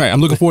 Right, I'm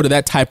looking forward to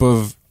that type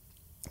of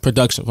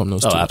production from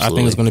those two. Absolutely. I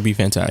think it's going to be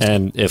fantastic.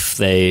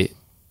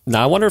 And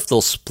I wonder if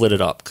they'll split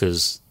it up,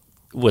 because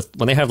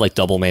when they have like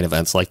double main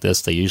events like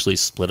this, they usually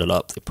split it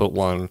up. They put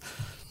one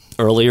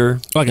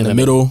earlier, like in the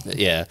middle.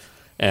 Yeah,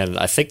 and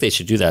I think they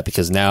should do that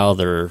because now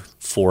they're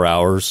 4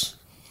 hours,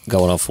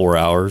 going on 4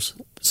 hours.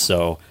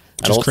 So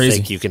I don't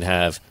think you can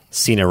have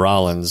Cena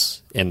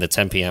Rollins in the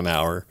 10 p.m.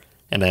 hour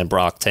and then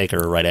Brock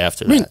Taker right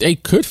after that. I mean, they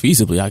could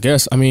feasibly, I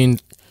guess. I mean,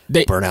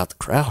 they burn out the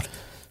crowd.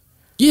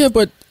 Yeah,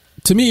 but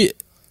to me,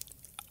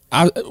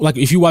 like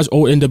if you watch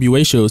old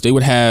NWA shows, they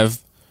would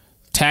have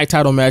tag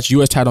title match,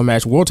 U.S. title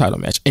match, world title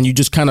match, and you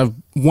just kind of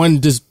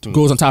one just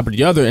goes on top of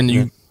the other, and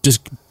you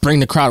just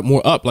bring the crowd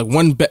more up. Like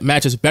one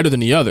match is better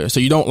than the other, so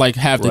you don't like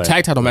have the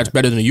tag title match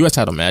better than the U.S.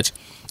 title match,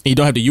 and you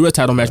don't have the U.S.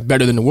 title match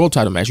better than the world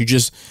title match.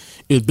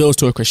 It builds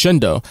to a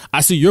crescendo.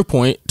 I see your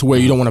point to where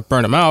you don't want to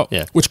burn them out,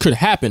 which could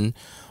happen,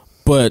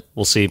 but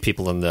we'll see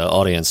people in the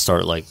audience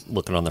start like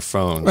looking on their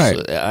phones.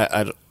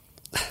 Right.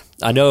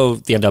 I know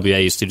the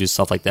NWA used to do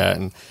stuff like that,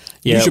 and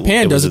New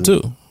Japan does it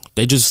too.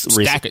 They just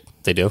stack it.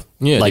 They do.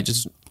 Yeah, like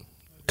just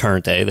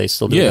current day, they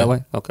still do it that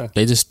way. Okay,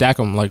 they just stack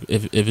them like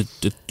if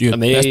best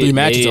 3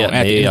 matches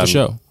at the end of the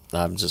show.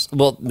 I'm just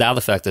now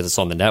the fact that it's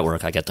on the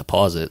network, I get to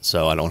pause it,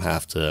 so I don't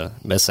have to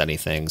miss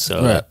anything.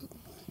 So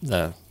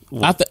right.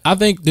 I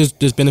think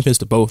there's benefits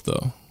to both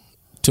though,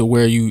 to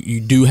where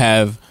you do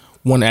have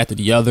one after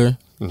the other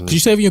because you're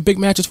saving your big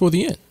matches for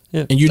the end.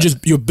 Yeah. And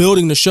you're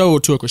building the show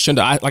to a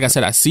crescendo. Like I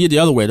said, I see it the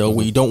other way though,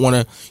 where you don't want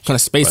to kind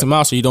of space them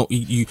out, so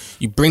you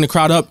bring the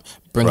crowd up,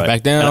 bring it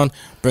back down,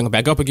 bring it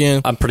back up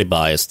again. I'm pretty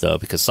biased though,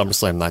 because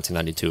SummerSlam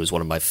 1992 is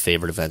one of my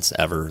favorite events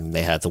ever, and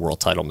they had the world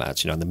title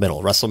match, in the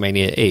middle.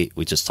 WrestleMania 8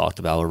 we just talked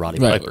about with Roddy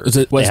Piper.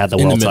 They had the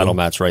world title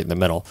match right in the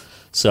middle.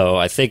 So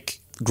I think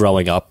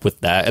growing up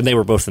with that, and they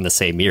were both in the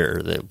same year,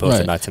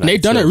 both in 1992. And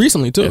they've done it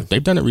recently too.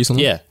 They've done it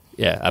recently. Yeah,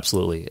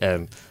 absolutely.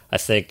 And I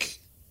think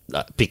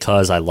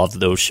because I love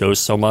those shows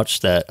so much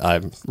that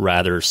I'd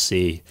rather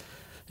see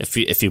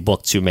if you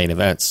book 2 main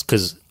events,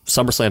 because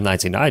SummerSlam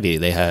 1990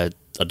 they had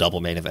a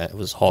double main event. It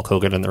was Hulk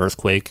Hogan and the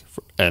Earthquake,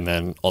 and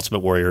then Ultimate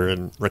Warrior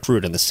and Rick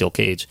Rude in the Steel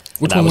Cage.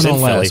 Which one went on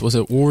last? Was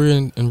it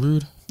Warrior and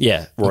Rude?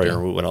 Yeah, Warrior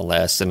and Rude went on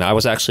last, and I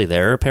was actually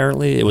there.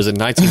 Apparently, it was in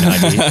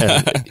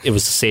 1990. And it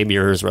was the same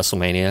year as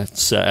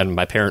WrestleMania, and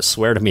my parents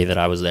swear to me that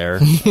I was there,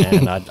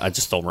 and I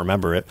just don't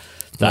remember it.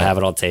 I have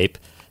it on tape,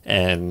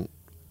 and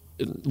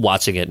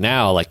watching it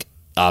now, like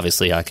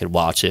obviously I could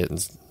watch it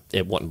and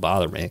it wouldn't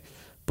bother me,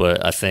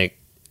 but I think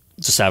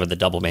just having the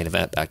double main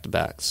event back to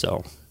back.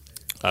 So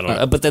I don't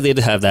know, but then they'd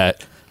have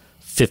that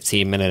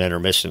 15-minute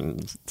intermission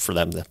for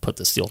them to put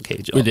the steel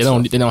cage up. They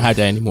don't have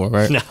that anymore,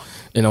 right? No,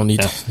 they don't need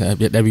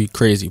that'd be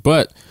crazy.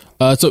 But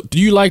so do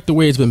you like the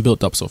way it's been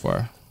built up so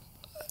far?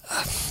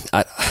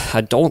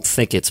 I don't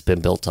think it's been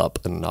built up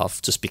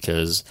enough, just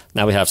because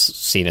now we have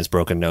Cena's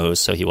broken nose,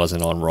 so he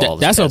wasn't on Raw.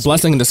 That's a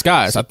blessing in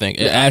disguise, I think.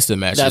 It adds to the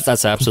match.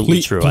 That's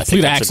absolutely true. I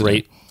think that's a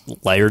great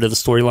layer to the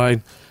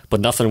storyline, but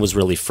nothing was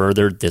really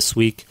furthered this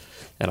week,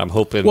 and I'm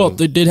hoping... Well,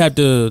 they did have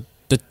the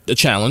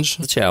challenge.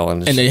 The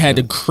challenge. And they had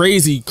the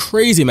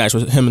crazy match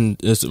with him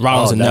and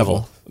Rollins and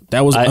Neville.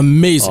 That was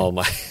amazing. Oh,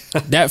 my...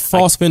 That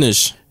false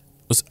finish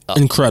was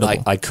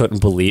incredible. I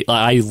couldn't believe...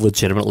 I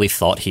legitimately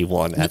thought he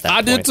won at that point.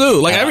 I did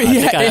too. Like, I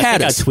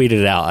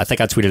tweeted it out. I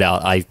think I tweeted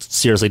out. I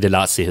seriously did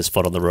not see his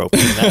foot on the rope.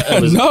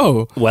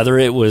 No. Whether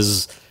it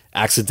was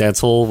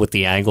accidental with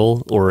the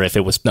angle or if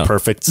it was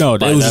perfect. No,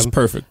 it was just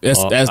perfect.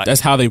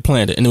 That's how they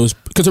planned it. And it was...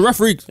 Because the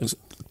referee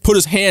put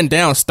his hand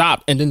down,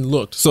 stopped, and then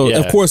looked. So,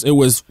 of course, it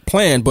was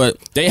planned, but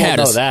they had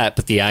us... that,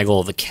 but the angle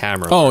of the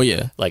camera. Oh,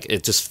 yeah. Like,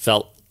 it just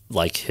felt...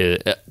 like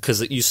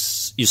because you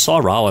saw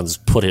Rollins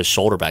put his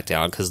shoulder back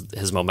down because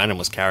his momentum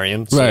was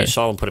carrying, so you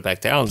saw him put it back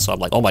down. So I'm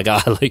like, oh my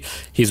god, like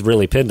he's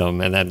really pinned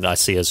him, and then I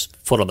see his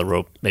foot on the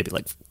rope maybe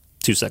like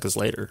 2 seconds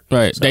later.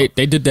 Right, so,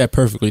 they did that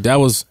perfectly. That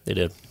was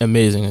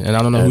amazing, and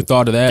I don't know who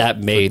thought of that. That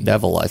made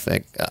Neville, I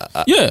think.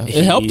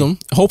 It helped him.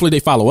 Hopefully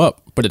they follow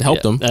up, but it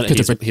helped him.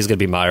 He's going to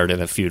be mired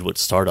in a feud with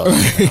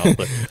Stardust. Now,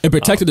 but, it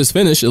protected his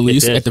finish at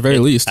least, at the very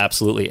least.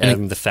 Absolutely,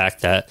 and the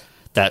fact that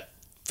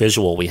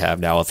visual we have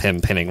now of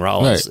him pinning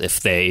Rollins,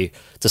 if they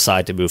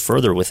decide to move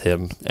further with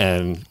him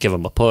and give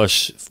him a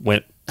push,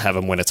 have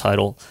him win a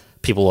title,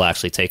 people will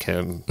actually take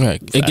him.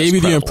 Right. It gave you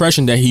the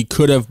impression that he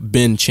could have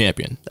been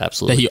champion.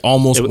 Absolutely. That he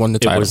almost won the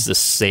title. It was the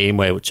same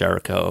way with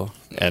Jericho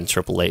and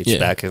Triple H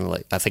back in,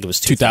 I think it was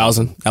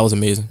 2000. That was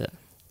amazing. Yeah.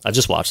 I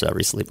just watched that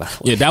recently, by the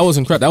way. Yeah, that was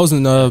incredible. That was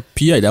in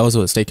PA. That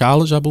was State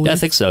College, I believe. Yeah, I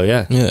think so,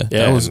 yeah. Yeah,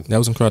 that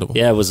was incredible.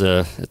 Yeah, it was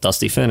a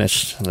dusty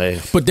finish.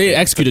 But they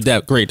executed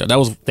that great,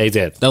 though. They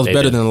did. That was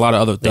better than a lot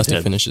of other dusty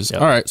finishes. Yep.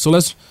 All right, so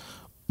let's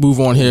move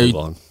on here.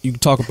 You can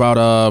talk about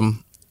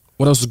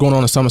what else is going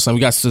on in SummerSlam. We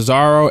got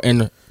Cesaro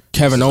and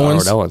Kevin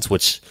Owens.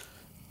 Which,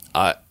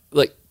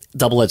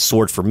 double-edged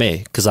sword for me,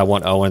 because I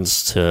want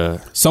Owens to...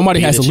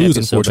 Somebody has to lose,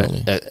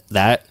 unfortunately.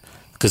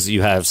 Because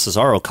you have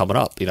Cesaro coming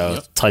up.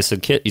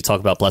 Tyson Kidd, you talk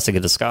about blessing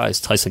in disguise.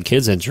 Tyson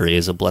Kidd's injury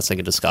is a blessing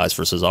in disguise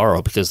for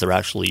Cesaro because they're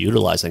actually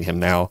utilizing him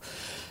now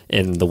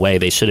in the way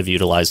they should have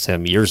utilized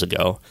him years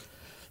ago.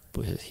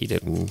 But he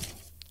didn't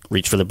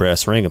reach for the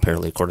brass ring,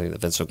 apparently, according to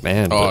Vince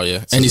McMahon. Oh,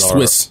 yeah. And he's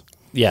Swiss.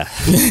 Yeah.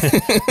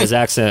 His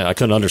accent, I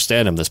couldn't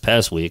understand him this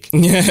past week.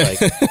 Yeah.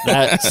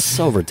 That's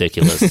so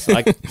ridiculous.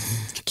 I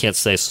can't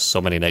say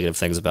so many negative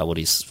things about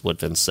what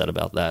Vince said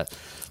about that.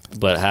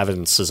 But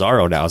having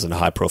Cesaro now is in a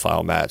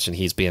high-profile match, and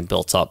he's being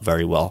built up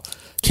very well.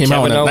 Came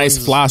out in a nice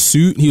fly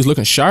suit. He was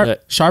looking sharp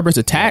as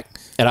a tack.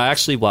 And I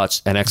actually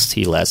watched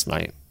NXT last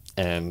night,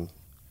 and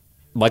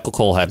Michael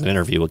Cole had an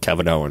interview with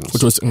Kevin Owens.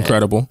 Which was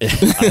incredible.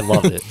 I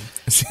loved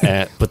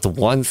it. But the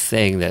one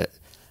thing that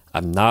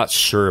I'm not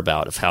sure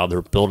about of how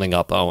they're building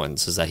up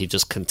Owens is that he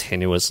just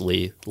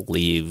continuously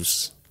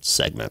leaves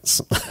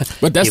segments.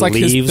 But that's like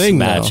his thing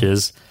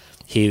matches.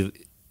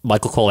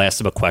 Michael Cole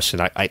asked him a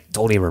question. I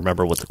don't even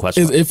remember what the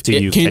question was.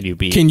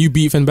 Can you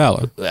beat Finn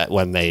Balor?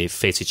 When they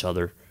face each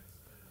other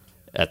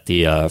at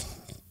the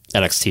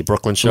NXT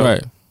Brooklyn show.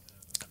 Right.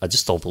 I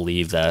just don't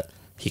believe that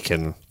he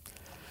can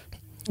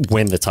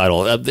win the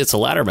title. It's a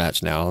ladder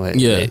match now. I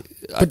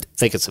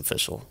think it's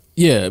official.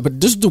 Yeah, but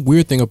this is the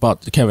weird thing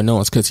about Kevin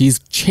Owens, because he's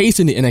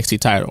chasing the NXT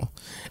title,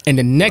 and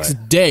the next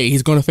day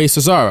he's going to face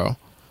Cesaro.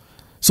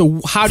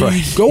 So how do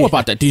you go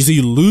about that? Does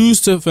he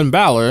lose to Finn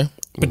Balor,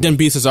 but then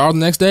beat Cesaro the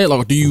next day?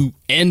 Like, do you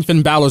end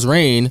Finn Balor's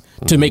reign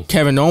to make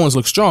Kevin Owens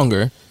look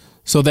stronger,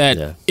 so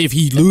that if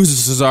he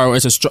loses Cesaro,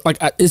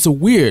 it's a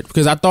weird,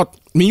 because I thought,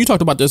 you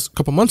talked about this a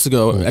couple months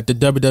ago at the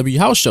WWE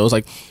house shows,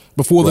 like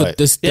before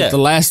the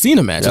last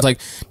Cena match. It's like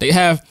they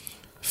have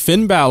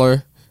Finn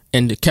Balor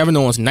and Kevin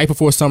Owens night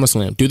before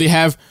SummerSlam. Do they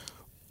have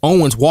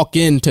Owens walk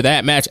into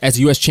that match as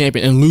U.S.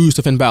 champion and lose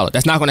to Finn Balor?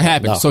 That's not going to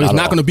happen. No, so he's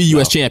not going to be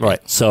U.S. champion.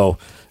 Right. So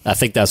I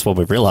think that's what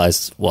we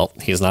realized. Well,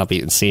 he's not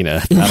beating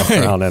Cena at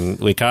Battleground,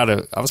 and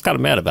I was kind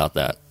of mad about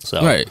that.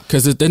 So right,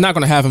 because they're not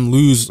going to have him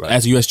lose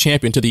as U.S.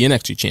 champion to the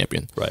NXT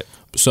champion. Right.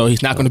 So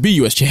he's not going to be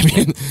U.S.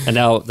 champion. And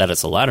now that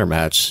it's a ladder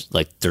match,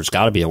 like there's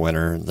got to be a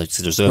winner. Like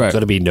there's going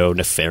to be no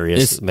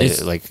nefarious.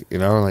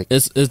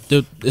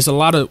 It's a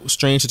lot of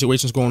strange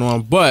situations going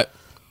on, but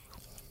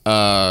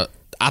I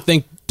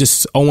think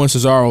this Owen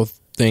Cesaro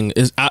thing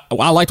is. I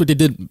liked what they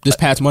did this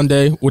past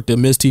Monday with the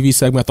Miz TV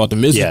segment. I thought the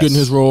Miz was good in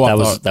his role.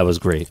 That was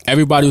great.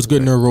 Everybody was good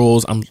in their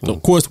roles.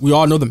 Of course, we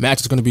all know the match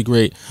is going to be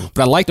great,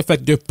 but I like the fact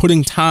that they're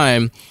putting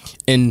time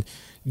and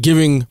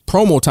giving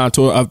promo time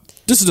to it.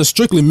 This is a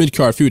strictly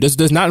mid-card feud. This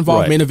does not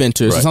involve main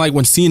eventers. Right. It's not like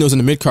when Cena was in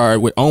the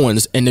mid-card with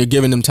Owens and they're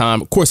giving them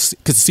time. Of course,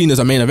 because Cena's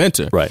a main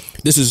eventer. Right.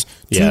 This is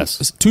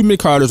two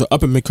mid-carders or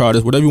upper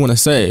mid-carders, whatever you want to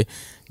say,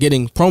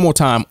 getting promo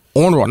time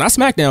on Raw. Not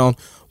SmackDown,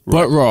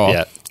 but Raw.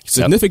 Yeah.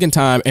 Significant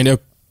time, and they're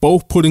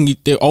both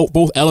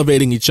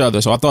elevating each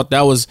other. So I thought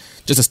that was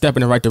just a step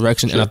in the right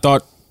direction, and I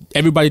thought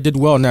everybody did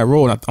well in that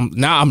role.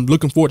 And I'm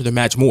looking forward to the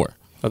match more.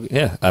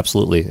 Yeah,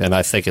 absolutely. And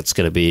I think it's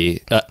going to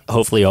be,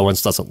 hopefully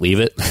Owens doesn't leave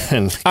it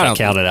and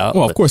count it out.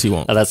 Well, of course he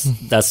won't.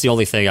 That's the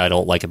only thing I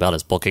don't like about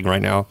his booking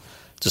right now.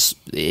 Just,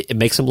 it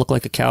makes him look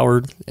like a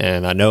coward.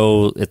 And I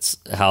know it's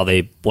how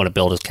they want to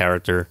build his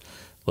character,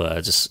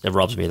 but it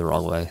rubs me the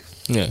wrong way.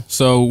 Yeah.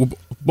 So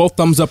both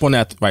thumbs up on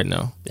that right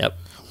now. Yep.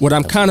 What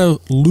I'm kind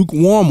of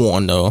lukewarm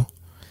on, though,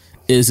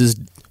 is his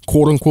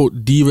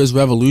quote-unquote Divas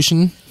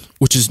Revolution,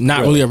 which is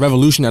not really a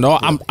revolution at all.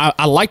 Yeah.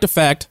 I like the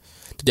fact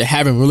that they're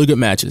having really good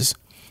matches.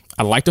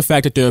 I like the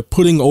fact that they're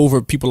putting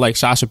over people like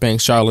Sasha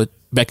Banks, Charlotte,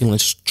 Becky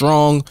Lynch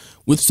strong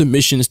with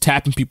submissions,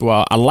 tapping people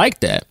out. I like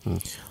that.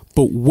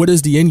 But what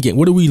is the end game?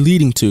 What are we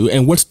leading to?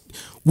 And what's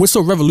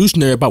so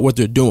revolutionary about what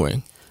they're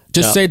doing?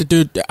 Just say that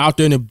they're out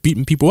there and they're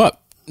beating people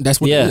up. That's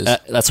what it is.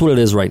 That's what it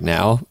is right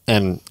now.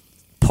 And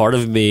part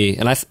of me,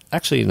 and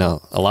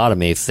a lot of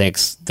me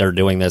thinks they're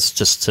doing this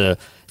just to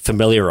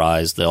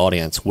familiarize the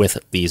audience with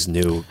these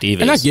new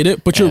divas. And I get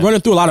it, but you're running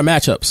through a lot of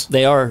matchups.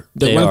 They're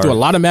running through a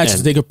lot of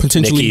matches they could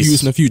potentially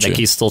use in the future.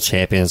 Nikki's still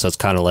champion, so it's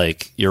kind of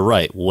like, you're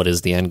right, what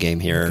is the end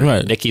game here?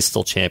 Right. Nikki's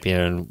still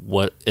champion.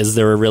 What is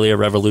there really a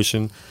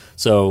revolution?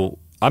 So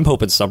I'm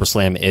hoping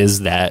SummerSlam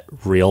is that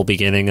real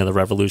beginning of the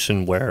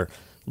revolution where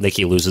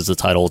Nikki loses the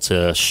title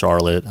to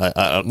Charlotte.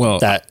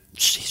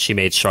 She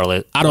made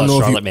Charlotte. I don't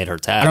know. Charlotte made her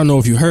tap. I don't know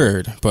if you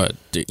heard, but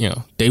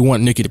they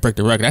want Nikki to break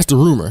the record. That's the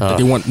rumor. That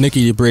they want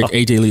Nikki to break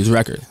AJ Lee's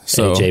record.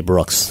 So AJ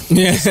Brooks,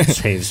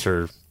 changed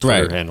her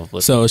Twitter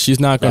handle. So she's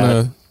not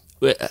gonna.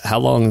 How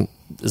long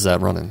is that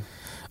running?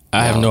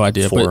 I have no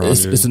idea, but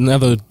it's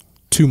another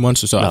 2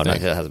 months or so. No,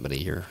 it hasn't been a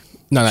year.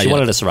 No, she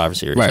wanted a Survivor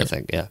Series, I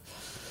think. Yeah.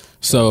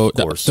 So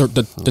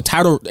the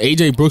title,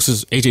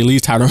 AJ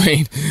Lee's title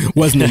reign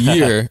wasn't a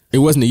year. It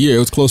wasn't a year. It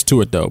was close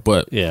to it though.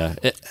 But yeah.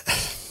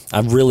 I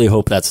really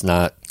hope that's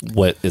not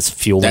what is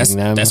fueling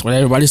them. That's what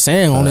everybody's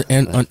saying on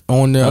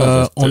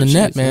the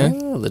net, man.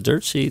 Oh, the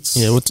dirt sheets.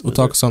 Yeah, we'll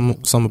talk some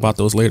about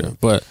those later.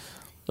 But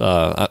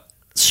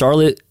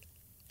Charlotte,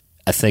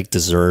 I think,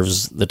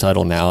 deserves the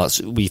title now.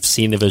 We've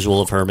seen the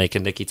visual of her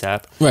making Nikki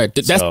tap. Right.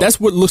 That's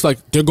what it looks like.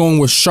 They're going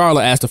with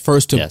Charlotte as the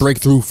first to break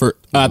through for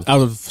out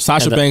of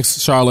Sasha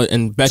Banks, Charlotte,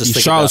 and Becky.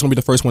 Charlotte's going to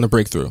be the first one to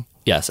break through.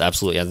 Yes,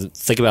 absolutely. And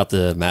think about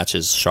the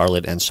matches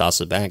Charlotte and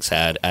Sasha Banks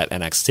had at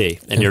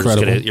NXT, and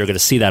you're gonna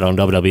see that on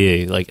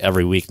WWE like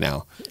every week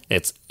now.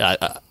 It's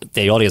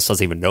the audience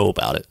doesn't even know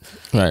about it,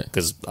 right?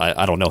 Because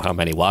I don't know how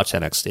many watch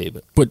NXT,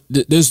 but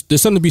there's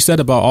something to be said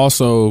about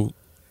also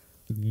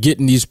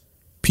getting these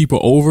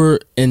people over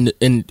in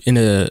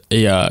a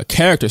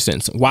character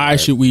sense. Why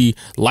should we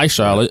like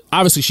Charlotte?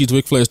 Obviously, she's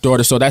Ric Flair's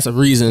daughter, so that's a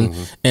reason,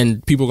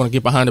 and people are going to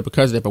get behind her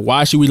because of that. But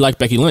why should we like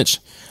Becky Lynch?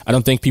 I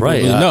don't think people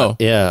really know.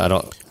 I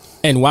don't.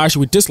 And why should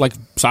we dislike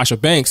Sasha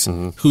Banks,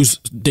 who's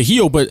the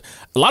heel? But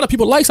a lot of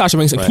people like Sasha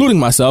Banks, including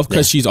myself,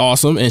 because she's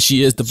awesome and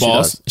she is the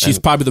boss. She's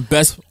probably the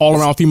best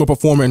all-around female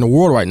performer in the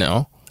world right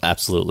now.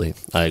 Absolutely.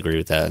 I agree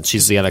with that. And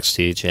she's the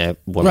NXT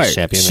women's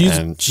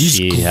champion. She's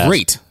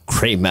great. Has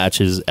great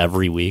matches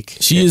every week.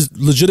 She is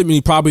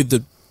legitimately probably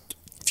the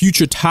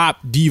future top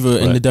diva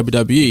in the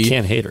WWE. You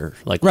can't hate her.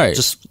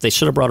 Just they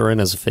should have brought her in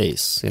as a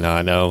face.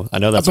 I know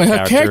that's. But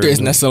her character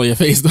isn't necessarily a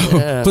face though.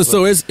 Yeah, but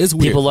so it's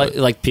weird.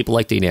 People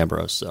like Dean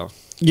Ambrose. So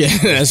yeah,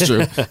 that's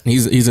true.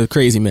 He's a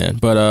crazy man.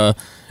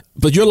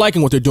 But you're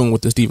liking what they're doing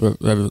with this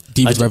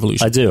Divas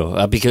Revolution. I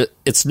do because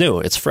it's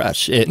new, it's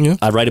fresh.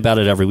 I write about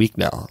it every week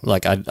now.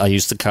 Like I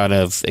used to kind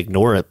of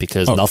ignore it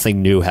because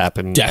nothing new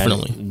happened.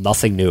 Definitely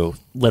nothing new.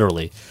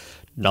 Literally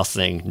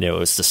nothing new.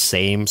 It's the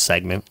same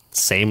segment,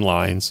 same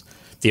lines.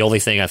 The only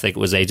thing I think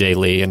was AJ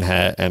Lee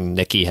and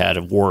Nikki had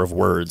a war of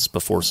words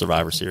before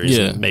Survivor Series.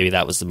 Yeah. And maybe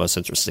that was the most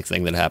interesting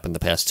thing that happened the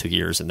past 2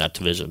 years in that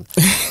division.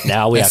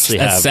 Now we actually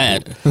have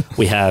sad.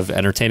 We have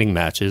entertaining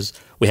matches.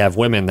 We have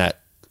women that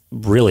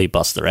really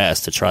bust their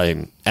ass to try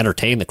and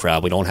entertain the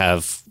crowd. We don't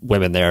have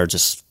women there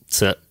just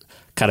to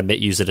kind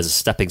of use it as a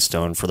stepping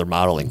stone for their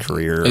modeling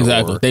career.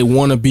 Exactly. They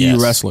want to be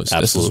Yes, wrestlers.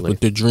 absolutely. This is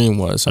what their dream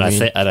was.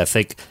 I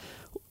think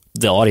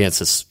the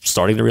audience is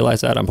starting to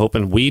realize that. I'm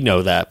hoping we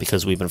know that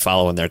because we've been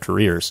following their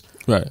careers.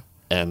 right.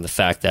 And the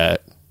fact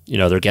that,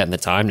 they're getting the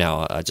time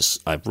now,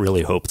 I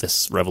really hope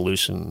this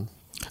revolution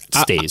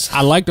stays.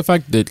 I like the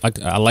fact that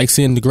I like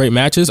seeing the great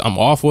matches. I'm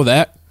all for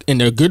that. And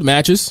they're good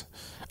matches.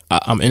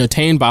 I'm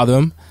entertained by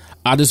them.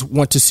 I just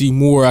want to see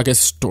more, I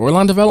guess,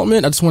 storyline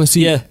development. I just want to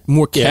see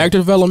more character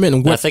development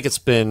and I think it's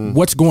been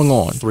what's going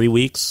on. 3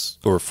 weeks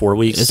or 4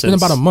 weeks. It's been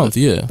about a month,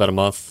 About a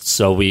month.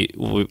 So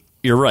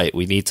you're right.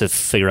 We need to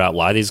figure out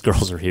why these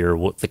girls are here.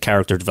 What the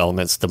character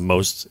development's the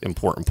most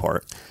important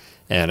part.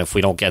 And if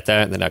we don't get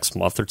that in the next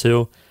month or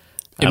two,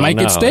 it might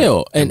get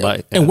stale. And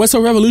what's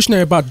so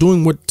revolutionary about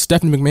doing what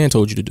Stephanie McMahon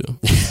told you to do?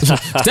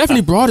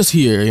 Stephanie brought us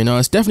here,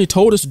 and Stephanie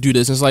told us to do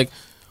this. And it's like,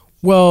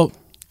 well,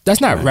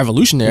 that's not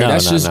revolutionary. You're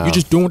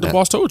just doing what the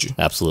boss told you.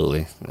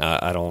 Absolutely.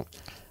 I don't.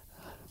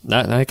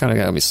 Now you kind of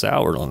got me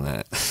soured on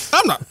that.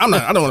 I don't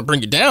want to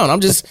bring you down.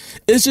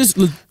 It's just,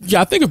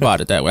 I think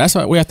about it that way. That's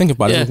the way I think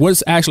about it.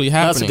 What's actually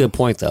happening. That's a good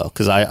point, though,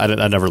 because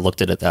I never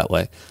looked at it that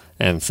way.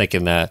 And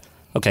thinking that,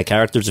 okay,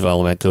 character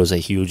development goes a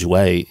huge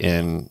way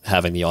in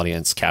having the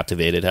audience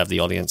captivated, have the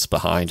audience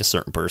behind a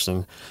certain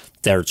person.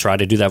 They're trying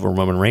to do that with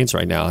Roman Reigns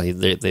right now.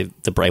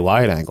 The Bray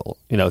Wyatt angle,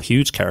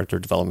 huge character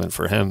development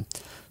for him.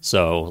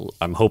 So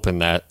I'm hoping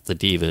that the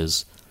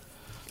Divas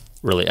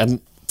really, and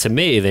to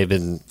me, they've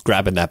been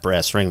grabbing that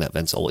brass ring that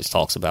Vince always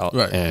talks about.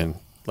 Right. And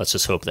let's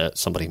just hope that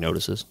somebody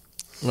notices.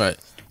 Right.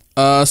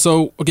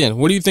 So, again,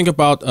 what do you think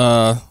about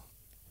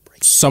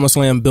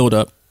SummerSlam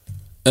build-up?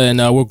 And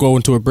we'll go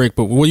into a break,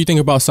 but what do you think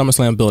about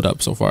SummerSlam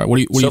build-up so far? What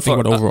do you think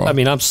about overall? I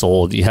mean, I'm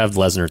sold. You have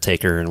Lesnar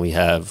Taker and we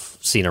have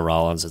Cena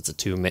Rollins. It's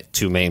the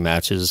two main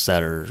matches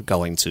that are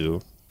going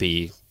to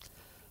be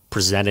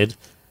presented.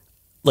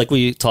 Like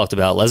we talked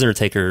about, Lesnar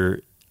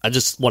Taker, I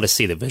just want to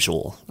see the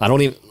visual. I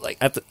don't even,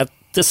 at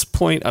this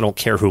point, I don't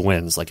care who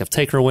wins. Like, if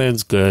Taker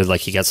wins, good.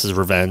 Like, he gets his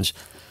revenge.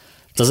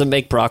 Doesn't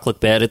make Brock look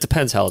bad. It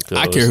depends how it goes.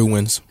 I care who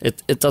wins.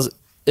 It doesn't.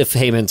 If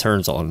Heyman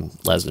turns on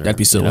Lesnar. That'd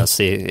be silly.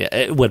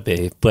 It would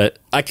be. But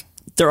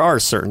there are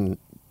certain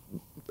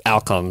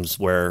outcomes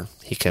where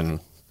he can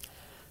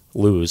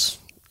lose.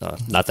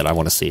 Not that I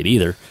want to see it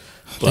either.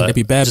 But that'd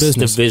be bad just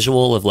business. The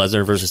visual of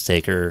Lesnar versus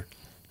Taker,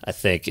 I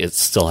think it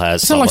still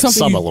has some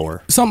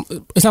allure. It's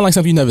not like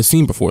something you've never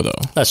seen before, though.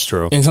 That's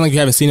true. And it's not like you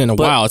haven't seen it in a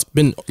while. It's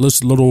been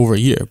just a little over a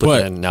year. But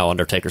then now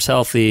Undertaker's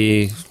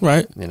healthy.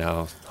 Right.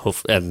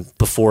 And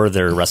before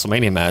their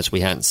WrestleMania match, we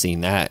hadn't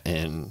seen that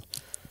in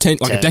 10,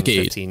 a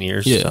decade. 15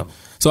 years. Yeah.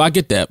 So I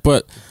get that.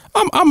 But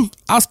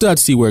I'll still have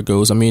to see where it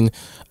goes. I mean,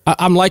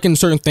 I'm liking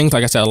certain things.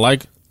 Like I said, I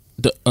like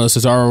the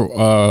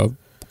Cesaro,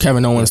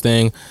 Kevin Owens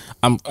thing.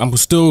 I'm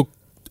still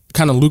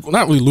kind of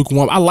not really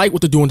lukewarm. I like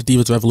what they're doing with the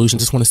Divas Revolution.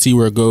 Just want to see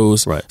where it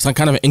goes. Right. It's like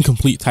kind of an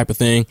incomplete type of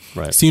thing.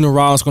 Right. Cena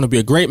Rollins is going to be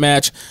a great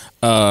match.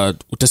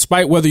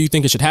 Despite whether you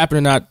think it should happen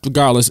or not,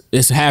 regardless,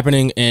 it's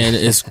happening and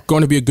it's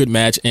going to be a good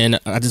match.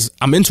 And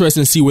I'm interested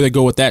to see where they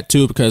go with that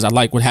too, because I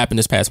like what happened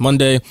this past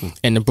Monday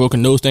and the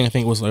broken nose thing. I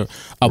think it was a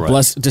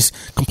blessed, just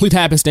complete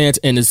happenstance,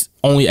 and it's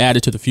only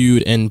added to the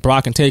feud. And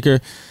Brock and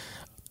Taker,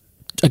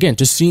 again,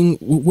 just seeing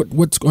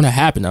what's going to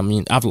happen. I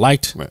mean, I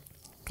like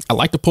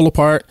the pull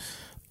apart.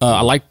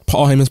 I like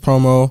Paul Heyman's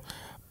promo.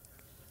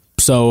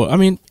 So, I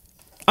mean,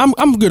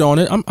 I'm good on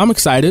it. I'm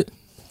excited.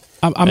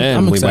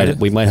 I'm excited.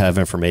 We might have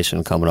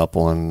information coming up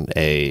on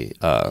a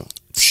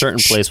certain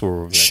place where we're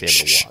going to be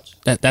able to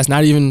watch. That's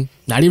not even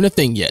a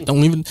thing yet.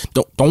 Don't even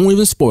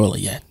spoil it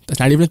yet. That's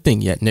not even a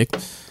thing yet, Nick.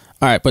 All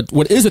right, but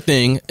what is a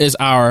thing is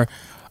our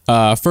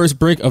first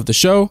break of the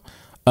show.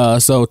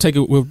 So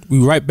we'll be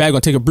right back. Gonna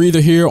take a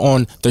breather here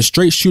on the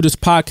Straight Shooters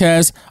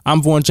podcast.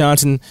 I'm Vaughn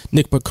Johnson,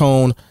 Nick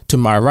Pacone. To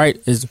my right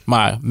is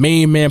my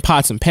main man,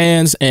 Pots and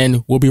Pans,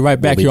 and we'll be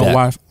right back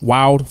on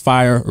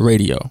Wildfire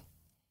Radio.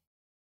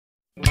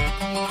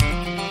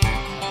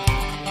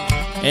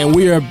 And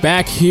we are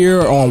back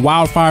here on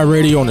Wildfire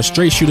Radio on the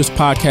Straight Shooters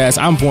podcast.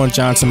 I'm Vaughn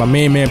Johnson, my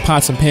main man,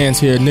 Pots and Pans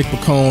here, Nick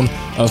Pacone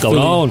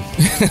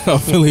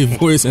of Philly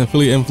Voice and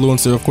Philly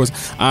Influencer. Of course,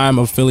 I'm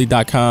of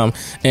Philly.com.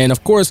 And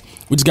of course,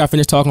 we just got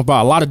finished talking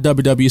about a lot of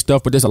WWE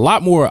stuff, but there's a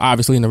lot more,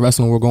 obviously, in the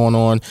wrestling world going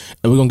on.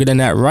 And we're going to get in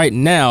that right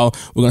now.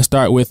 We're going to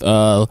start with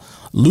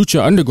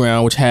Lucha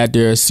Underground, which had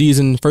their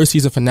first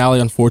season finale,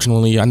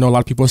 unfortunately. I know a lot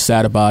of people are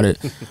sad about it,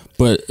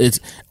 but it's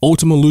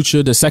Ultima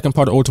Lucha. The second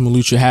part of Ultima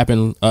Lucha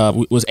happened,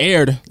 was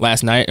aired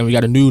last night, and we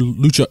got a new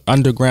Lucha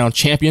Underground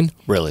champion.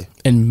 Really?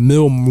 And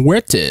Mil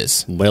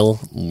Muertes.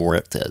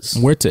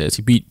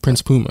 He beat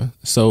Prince Puma.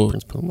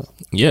 Prince Puma.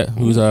 Yeah,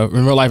 who's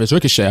in real life is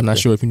Ricochet. I'm not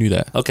sure if you knew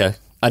that. Okay.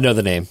 I know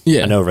the name.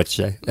 Yeah. I know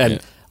Ricochet. And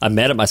I'm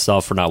mad at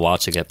myself for not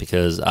watching it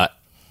because I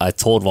I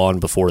told Vaughn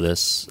before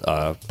this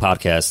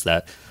podcast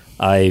that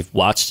I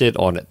watched it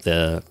on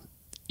the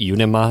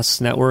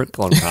Unimas network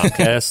on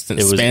Comcast. It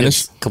was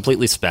Spanish?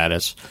 completely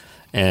Spanish,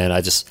 and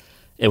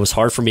it was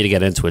hard for me to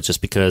get into it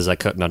just because I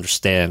couldn't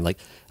understand. Like,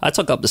 I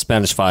took up the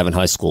Spanish 5 in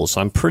high school,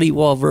 so I'm pretty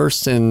well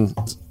versed in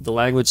the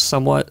language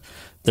somewhat.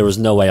 There was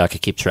no way I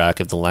could keep track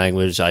of the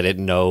language. I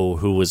didn't know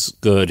who was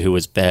good, who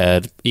was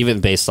bad,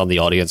 even based on the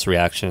audience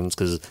reactions,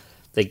 because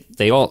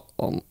they all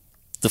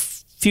the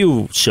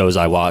few shows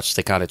I watched,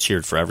 they kind of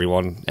cheered for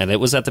everyone, and it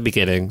was at the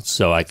beginning,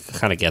 so I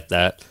kind of get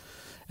that.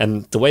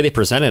 And the way they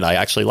present it, I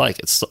actually like.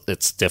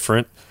 It's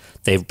different.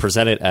 They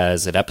present it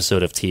as an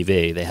episode of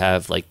TV. They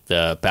have like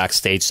the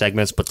backstage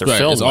segments, but they're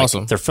filmed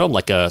awesome. They're filmed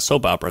like a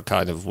soap opera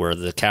kind of, where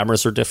the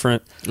cameras are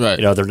different. Right.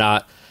 You know, they're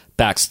not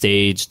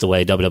backstage the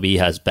way WWE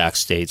has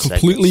backstage.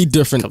 Completely segments.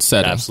 different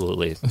setting.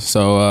 Absolutely.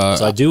 So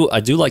I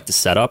do like the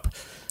setup.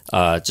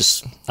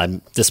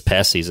 This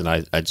past season,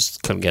 I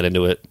just couldn't get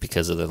into it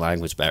because of the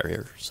language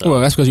barrier. So.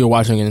 Well, that's because you're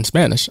watching it in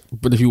Spanish.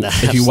 But if you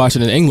watch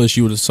it in English,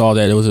 you would have saw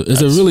that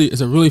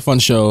it's a really fun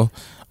show.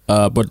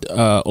 But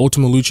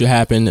Ultima Lucha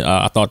happened.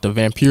 I thought the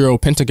Vampiro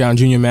Pentagon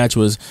Jr. match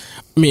was.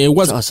 I mean, it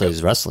wasn't. Oh, so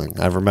he's wrestling.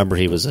 I remember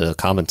he was a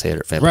commentator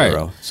at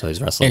Vampiro. Right. So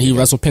he's wrestling. And he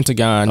wrestled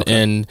Pentagon,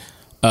 and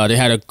they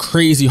had a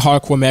crazy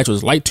hardcore match. There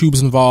was light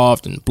tubes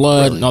involved and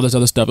blood and all this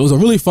other stuff. It was a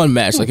really fun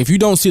match. Like, if you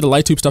don't see the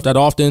light tube stuff that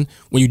often,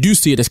 when you do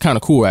see it, it's kind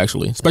of cool,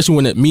 actually, especially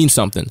when it means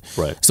something.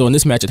 Right. So in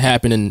this match, it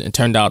happened, and it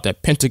turned out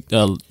that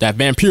that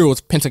Vampiro was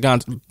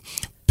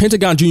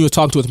Pentagon Jr. was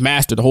talking to his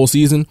master the whole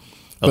season.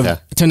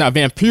 But it turned out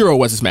Vampiro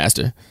was his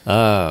master.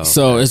 Oh. Okay.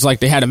 So it's like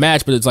they had a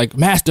match, but it's like,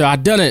 Master, I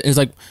done it. And it's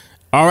like,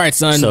 all right,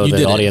 son, so you did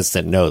it. So the audience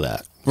didn't know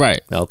that.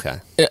 Right. Okay.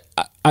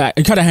 I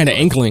kind of had an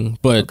inkling,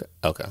 but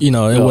you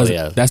know, it wasn't.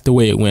 Yeah. That's the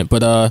way it went.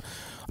 But I'm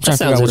trying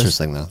to figure out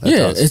interesting though.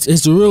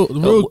 It's a real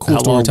cool How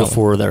long storytelling.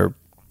 before they're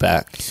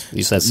back?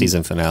 You said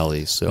season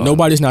finale, so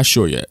nobody's not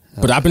sure yet.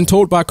 But I've been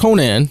told by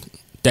Conan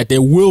that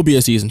there will be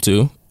a season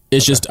 2.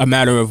 It's just a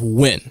matter of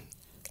when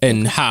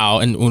and how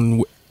and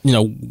when. You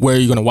know, where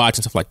you're going to watch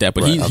and stuff like that.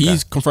 But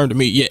he's confirmed to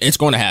me, it's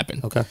going to happen.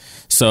 Okay.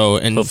 So,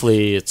 and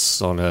hopefully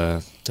it's on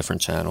a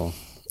different channel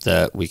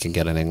that we can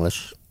get in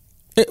English.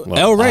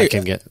 El Rey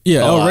can get.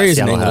 El Rey is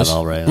in I don't English. have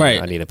El Rey. Right.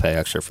 I need to pay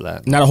extra for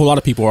that. Not a whole lot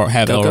of people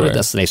have El Rey. Go to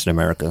Destination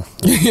America.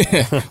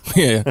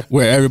 yeah,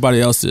 where everybody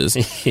else is.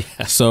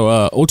 Yeah. So,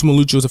 Ultima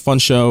Lucha was a fun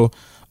show.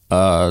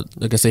 I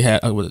guess they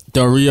had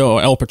Del Rio,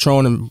 El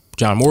Patron, and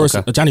John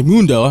Morrison. Johnny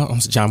Mundo.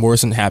 John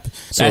Morrison happened.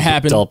 So that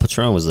happened. Del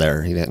Patron was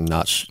there. He didn't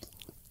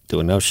do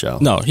a no-show.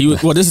 No, he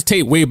was. Well, this is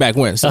taped way back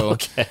when, so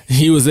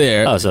he was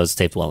there. Oh, so it's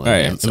taped long.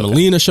 Right, and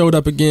Melina showed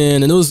up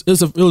again, and it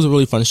was a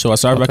really fun show.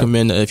 So I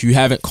recommend that if you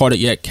haven't caught it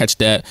yet, catch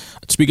that.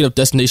 Speaking of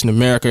Destination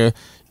America,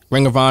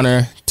 Ring of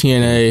Honor,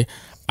 TNA.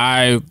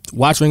 I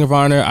watched Ring of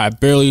Honor. I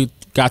barely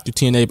got through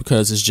TNA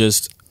because it's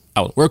just I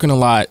was working a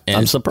lot. And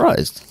I'm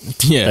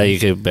surprised. Yeah, that you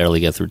could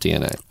barely get through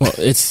TNA. Well,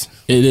 it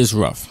is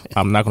rough.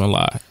 I'm not gonna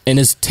lie, and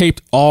it's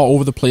taped all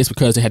over the place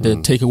because they had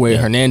to take away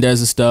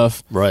Hernandez's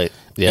stuff. Right.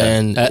 Yeah,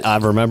 and I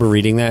remember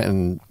reading that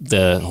and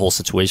the whole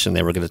situation.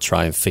 They were going to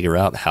try and figure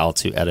out how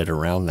to edit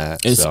around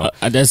that.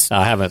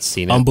 I haven't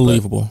seen it.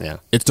 Unbelievable. Yeah,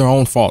 it's their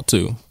own fault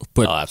too.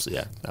 But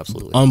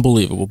absolutely,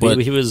 unbelievable. But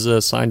he was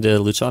signed to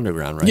Lucha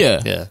Underground, right?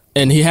 Yeah.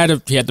 And he had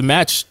the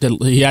match.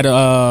 He had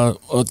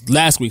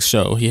last week's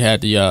show. He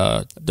had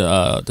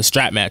the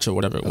strap match or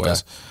whatever it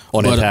was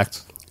on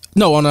Impact.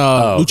 No, on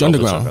Lucha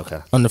Underground.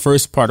 Okay. On the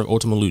first part of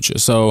Ultima Lucha.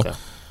 So.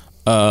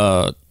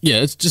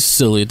 It's just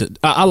silly.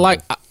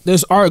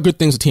 There's are good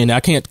things with TNA. I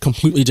can't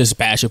completely just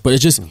bash it, but it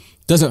just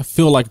doesn't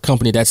feel like a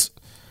company that's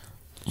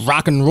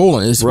rock and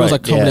rolling. It feels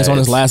like a company that's on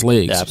its last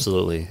legs.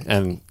 Absolutely.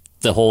 And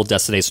the whole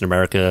Destination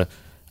America,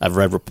 I've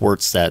read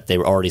reports that they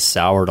were already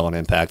soured on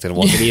Impact and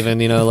wasn't even,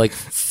 like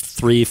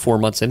 3-4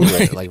 months into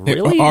it. Like,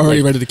 really?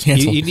 Already ready to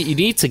cancel. You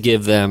need to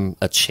give them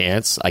a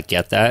chance. I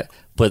get that.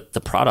 But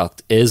the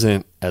product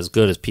isn't as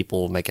good as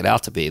people make it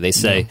out to be. They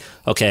say,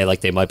 okay,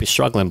 like they might be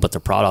struggling, but their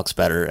product's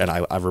better. And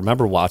I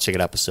remember watching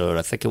an episode,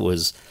 I think it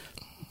was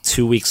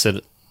 2 weeks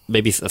and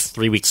maybe a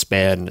 3-week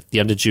span,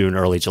 the end of June,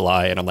 early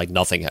July, and I'm like,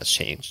 nothing has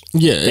changed.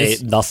 Yeah.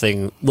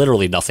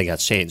 Literally nothing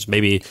has changed.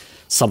 Maybe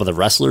some of the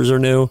wrestlers are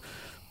new,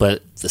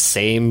 but the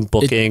same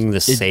booking,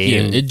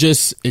 it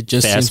just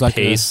fast seems like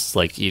pace,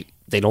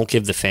 they don't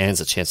give the fans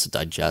a chance to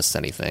digest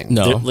anything.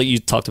 No. You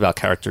talked about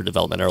character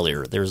development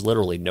earlier. There's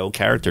literally no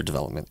character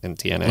development in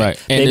TNA.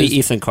 Right. Maybe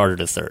Ethan Carter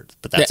III,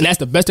 but that's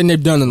the best thing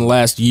they've done in the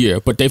last year.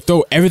 But they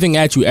throw everything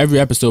at you every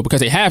episode because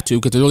they have to,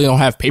 because they really don't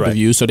have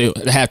pay-per-views. So they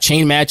have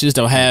chain matches,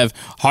 they'll have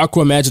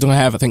hardcore matches, they'll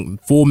have, I think,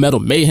 Full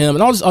Metal Mayhem,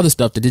 and all this other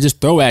stuff that they just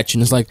throw at you.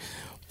 And it's like,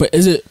 but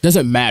does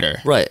it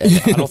matter? Right.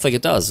 I don't think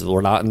it does.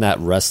 We're not in that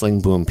wrestling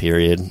boom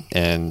period,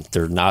 and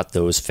they're not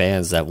those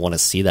fans that want to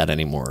see that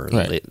anymore.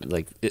 Right.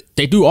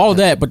 They do all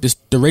that, but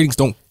the ratings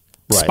don't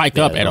spike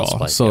up at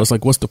all. So it's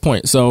like, what's the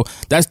point? So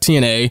that's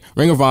TNA.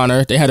 Ring of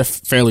Honor, they had a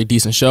fairly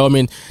decent show. I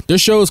mean, their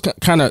shows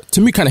kind of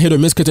hit or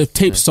miss because they're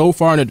taped so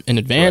far in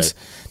advance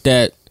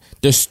that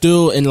they're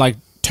still in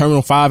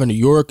Terminal 5 in New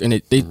York,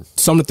 and they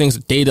some of the things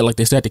that they did, like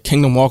they said, the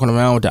Kingdom walking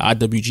around with the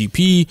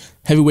IWGP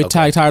heavyweight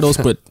tag titles,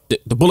 but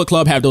the Bullet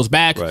Club have those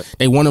back. Right.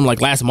 They won them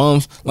like last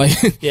month. Like,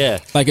 yeah,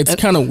 like it's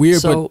kind of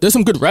weird, so, but there's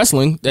some good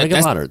wrestling. Ring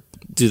of Honor,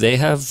 do they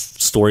have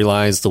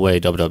storylines the way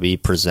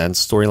WWE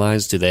presents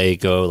storylines? Do they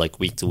go like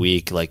week to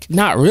week, like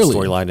not really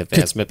storyline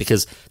advancement?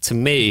 Because to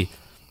me,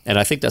 and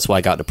I think that's why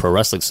I got into pro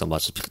wrestling so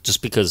much,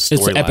 just because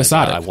it's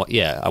episodic.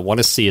 I want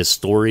to see a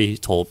story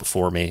told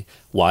before me,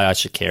 why I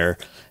should care.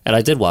 And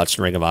I did watch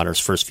Ring of Honor's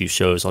first few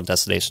shows on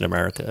Destination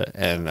America,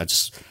 and it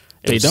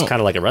was just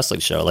kind of like a wrestling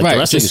show. Like the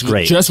wrestling is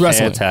great, just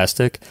wrestling,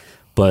 fantastic.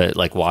 But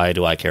like, why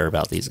do I care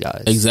about these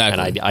guys?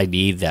 Exactly. And I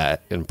need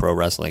that in pro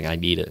wrestling. I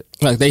need it.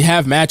 Like they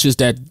have matches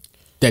that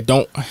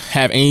don't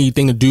have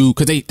anything to do,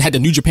 because they had the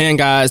New Japan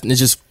guys, and it's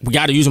just, we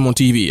got to use them on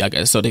TV, I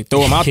guess. So they throw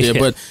them out there,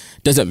 but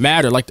it doesn't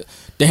matter. Like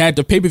they had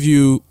the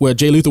pay-per-view where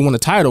Jay Lethal won the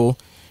title.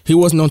 He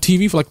wasn't on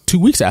TV for like 2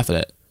 weeks after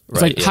that.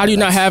 It's like, how do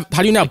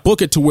you not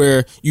book it to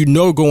where you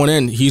know going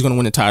in he's going to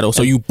win the title?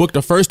 So you book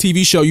the first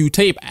TV show you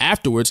tape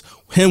afterwards,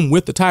 him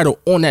with the title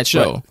on that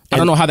show. Right. I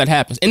don't know how that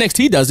happens.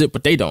 NXT does it,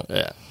 but they don't.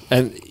 Yeah,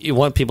 and you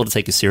want people to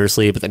take you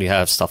seriously, but then you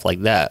have stuff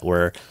like that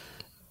where,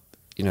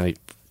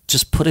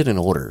 just put it in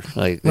order.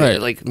 Like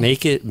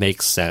make it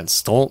make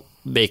sense. Don't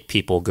make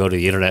people go to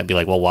the internet and be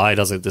like, well, why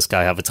doesn't this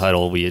guy have a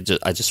title?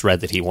 I just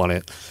read that he won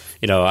it.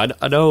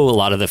 I know a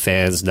lot of the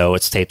fans know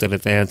it's taped in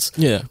advance.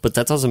 Yeah, but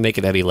that doesn't make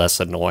it any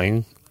less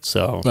annoying.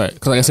 So right,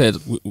 because like I said,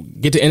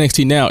 get to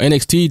NXT now.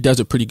 NXT does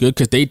it pretty good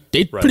because they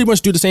pretty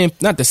much do the same,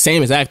 not the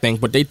same exact thing,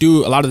 but they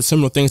do a lot of the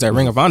similar things that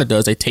Ring of Honor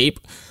does. They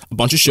tape a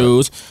bunch of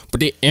shows, but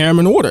they air them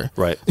in order.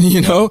 Right,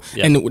 Yeah.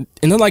 And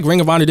then like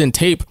Ring of Honor didn't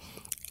tape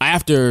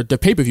after the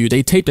pay-per-view,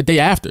 they taped the day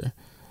after.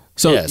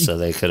 So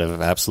they could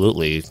have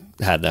absolutely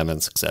had them in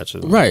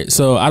succession. Right.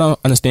 So I don't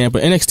understand.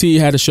 But NXT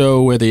had a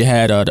show where they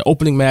had the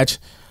opening match,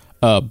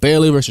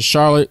 Bayley versus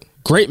Charlotte.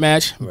 Great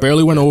match. Right.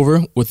 Barely went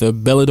over with a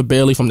belly to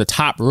Bayley from the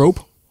top rope.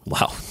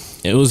 Wow.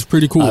 It was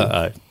pretty cool.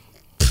 I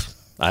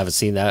haven't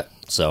seen that,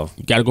 so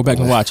you got to go back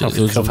and watch it.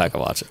 Go back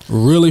and watch it.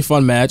 Really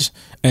fun match.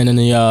 And then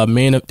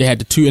the they had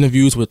the 2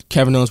 interviews with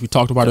Kevin Owens we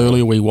talked about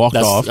earlier where he walked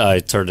off. I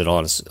turned it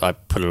on. I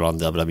put it on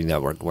the WWE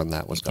Network when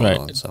that was going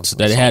on. So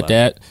they had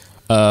that.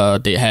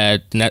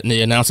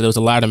 They announced that it was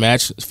a ladder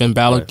match. Finn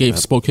Balor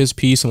spoke his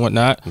piece and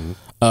whatnot.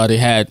 Mm-hmm. They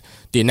had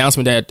the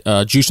announcement that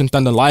Jushin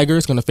Thunder Liger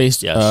is going to face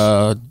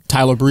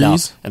Tyler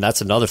Breeze. Now, and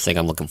that's another thing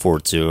I'm looking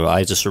forward to.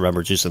 I just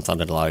remember Jushin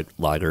Thunder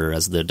Liger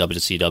as the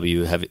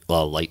WCW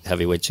light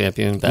heavyweight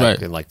champion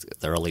back in like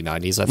the early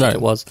 90s, I think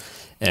it was.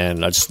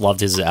 And I just loved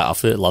his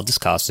outfit, loved his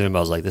costume. I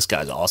was like, this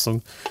guy's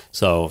awesome.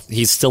 So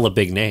he's still a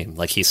big name.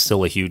 Like he's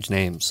still a huge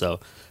name. So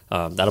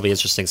that'll be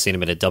interesting seeing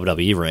him in a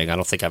WWE ring. I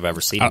don't think I've ever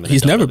seen him in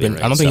he's a WWE never been.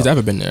 ring. I don't think he's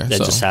ever been there. Then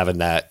just having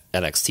that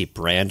NXT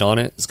brand on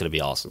it is going to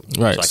be awesome.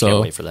 Right. So I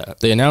can't wait for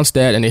that. They announced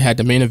that, and they had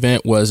the main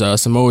event was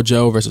Samoa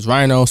Joe versus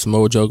Rhino.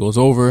 Samoa Joe goes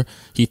over.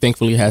 He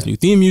thankfully has new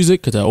theme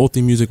music because the old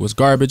theme music was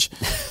garbage.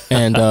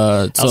 And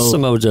how's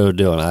Samoa Joe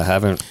doing?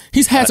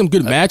 He's had some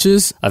good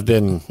matches. I've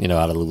been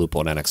out of the loop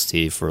on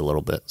NXT for a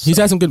little bit. So. He's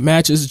had some good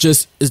matches.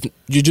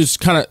 You're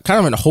just kind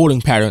of in a holding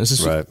pattern. It's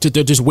just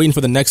they're just waiting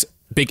for the next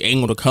big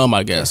angle to come,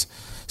 I guess. Yeah.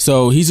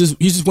 So he's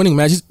just winning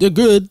matches. They're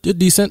good. They're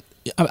decent.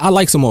 I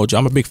like Samoa Joe.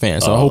 I'm a big fan,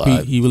 so I hope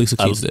he really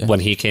succeeds there. When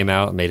he came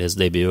out and made his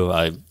debut,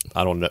 I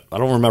don't know. I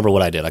don't remember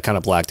what I did. I kind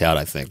of blacked out,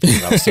 I think.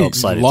 I was so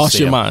excited. Lost to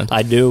see your him. mind.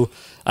 I knew.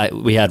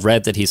 We had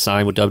read that he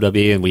signed with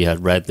WWE, and we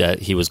had read that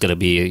he was going to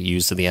be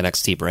used in the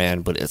NXT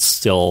brand. But it's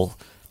still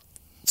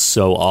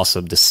so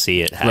awesome to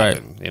see it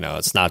happen. Right.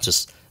 It's not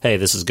just, hey,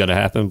 this is going to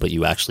happen, but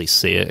you actually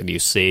see it, and you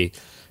see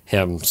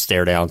him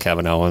stare down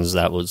Kevin Owens.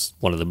 That was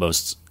one of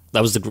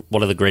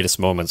the greatest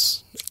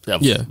moments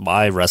of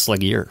my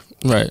wrestling year.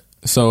 Right.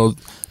 So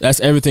that's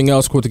everything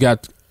else. Of course, we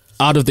got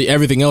out of the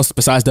everything else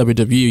besides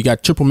WWE. You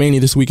got Triple Mania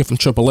this weekend from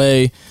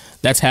AAA.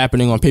 That's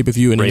happening on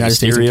pay-per-view in the United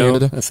States and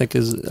Canada. I think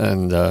is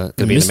going to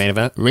be the main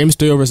event. Rey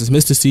Mysterio versus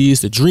Mr.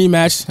 C's, the Dream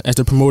match, as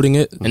they're promoting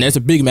it, and that's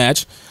a big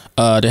match.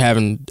 They're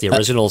having the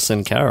original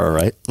Sin Cara,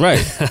 right?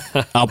 Right.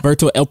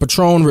 Alberto El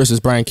Patron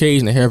versus Brian Cage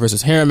in the hair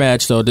versus hair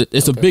match. So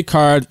it's a big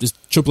card. It's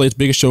AAA's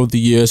biggest show of the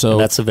year. So and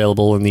that's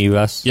available in the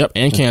U.S. Yep,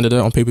 and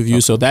Canada on pay-per-view.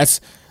 Okay. So that's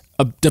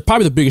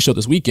probably the biggest show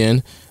this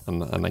weekend.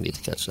 I might need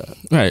to catch that.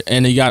 Right,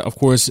 and you got, of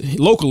course,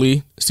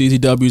 locally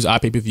CZW's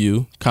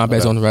iPay-per-view,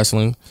 Combat Zone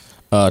Wrestling.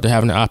 They're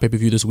having an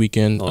iPay-per-view this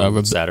weekend.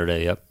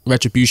 Saturday, yep.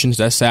 Retributions,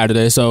 that's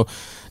Saturday. So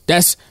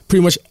that's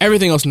pretty much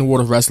everything else in the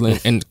world of wrestling,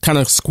 and kind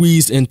of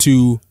squeezed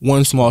into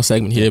one small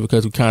segment here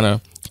because we kind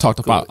of talked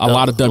about a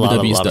lot of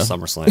WWE stuff. A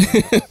lot of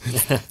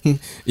SummerSlam.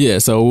 Yeah,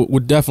 so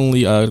we're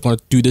definitely going to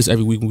do this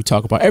every week when we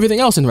talk about everything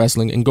else in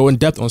wrestling and go in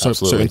depth on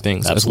certain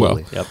things as well.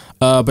 Yep.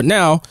 But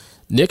now,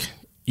 Nick,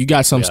 you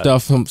got some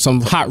stuff,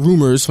 some hot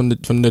rumors from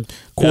the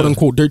quote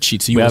unquote dirt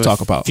sheets you want to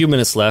talk about. A few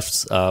minutes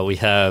left. We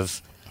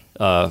have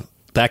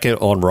back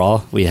on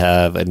Raw. We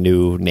have a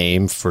new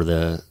name for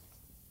the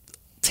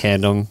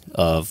tandem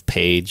of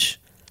Paige,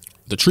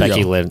 the trio,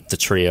 Becky Lynch, the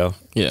trio.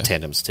 Yeah,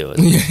 tandems to it.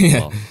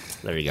 Well,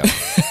 there you go.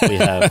 We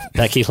have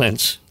Becky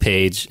Lynch,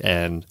 Paige,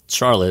 and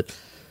Charlotte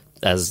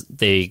as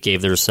they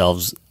gave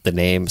themselves the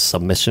name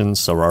Submission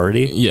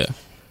Sorority. Yeah.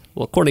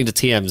 Well, according to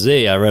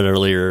TMZ, I read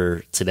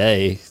earlier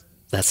today,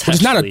 that's Which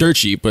is not a dirt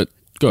sheet, but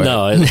go ahead.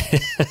 No,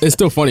 it's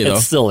still funny, though.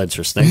 It's still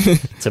interesting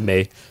to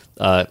me.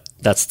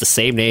 That's the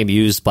same name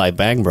used by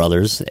Bang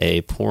Brothers,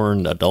 a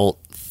porn adult,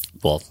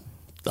 well,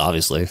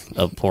 obviously,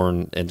 a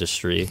porn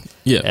industry.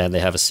 Yeah. And they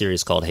have a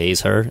series called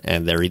Haze Her,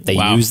 and they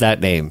Wow. use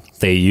that name.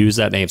 They use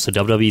that name. So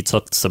WWE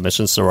took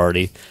Submission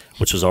Sorority,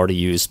 which was already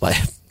used by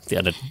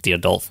the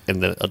adult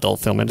in the adult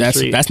film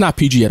industry. That's not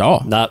PG at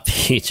all. Not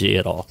PG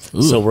at all.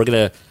 Ooh.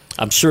 So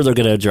I'm sure they're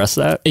going to address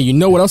that. And you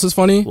know what else is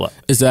funny? What?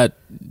 Is that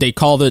they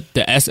called it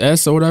the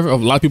SS or whatever. A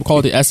lot of people call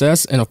it the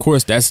SS, and of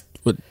course that's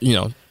what,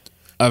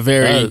 a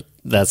very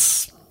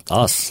that's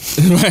us.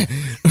 Right.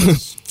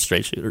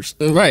 Straight shooters.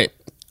 Right.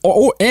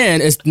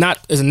 And it's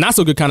a not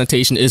so good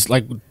connotation is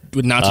like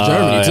with Nazi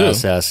Germany too.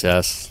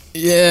 Yes.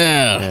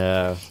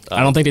 Yeah. I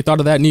don't think they thought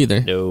of that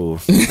neither. No.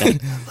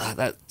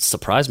 That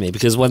surprised me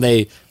because when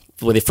they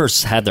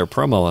first had their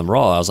promo on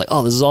Raw, I was like,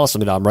 oh, this is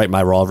awesome. I'm writing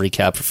my Raw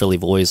recap for Philly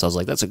Voice. I was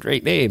like, that's a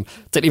great name.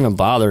 Didn't even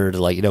bother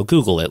to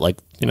Google it.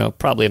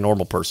 Probably a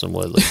normal person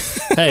would. Like,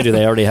 hey, do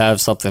they already have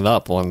something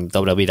up on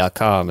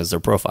WWE.com? Is their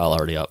profile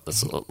already up?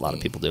 That's a lot of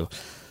people do.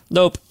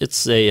 Nope.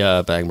 It's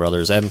a Bang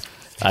Brothers. And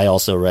I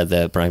also read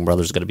that Bang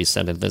Brothers are going to be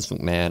sending Vince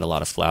McMahon a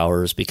lot of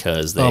flowers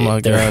because their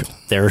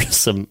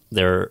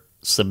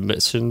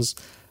submissions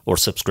or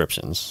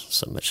subscriptions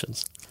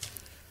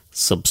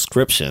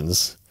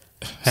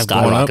have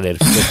skyrocketed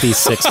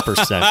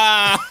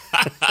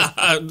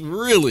 56%.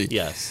 Really?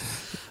 Yes.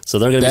 So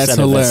they're going to be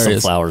sending Vince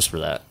some flowers for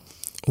that.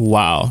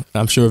 Wow.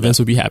 I'm sure Vince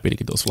would be happy to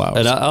get those flowers.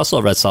 And I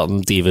also read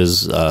something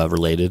Divas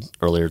related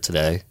earlier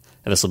today,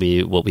 and this will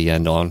be what we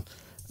end on.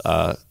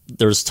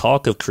 There's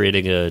talk of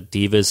creating a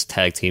Divas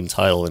tag team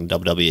title in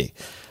WWE.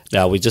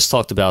 Now, we just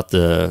talked about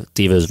the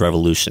Divas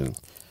Revolution.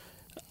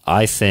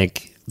 I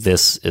think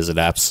this is an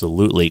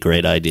absolutely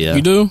great idea.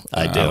 You do?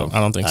 I do. I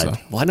don't think so.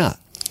 Why not?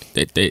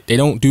 They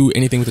don't do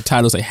anything with the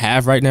titles they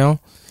have right now.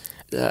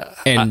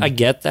 And I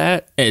get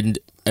that. And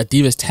a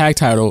Divas tag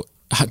title,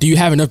 do you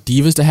have enough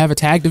Divas to have a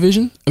tag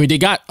division? I mean, they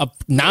got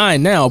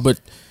 9 now,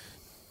 but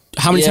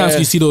how many times do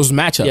you see those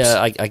matchups?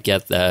 Yeah, I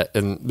get that.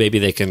 And maybe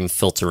they can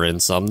filter in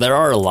some. There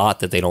are a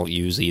lot that they don't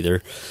use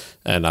either.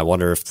 And I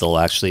wonder if they'll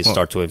actually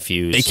start to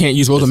infuse. They can't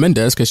use Rosa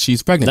Mendez because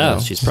she's pregnant now. No,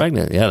 she's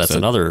pregnant. Yeah, that's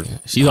another.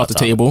 She's off the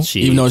table.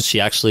 Even though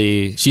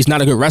she's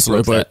not a good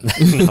wrestler, but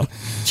no,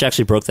 she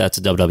actually broke that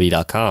to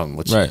WWE.com,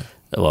 which right.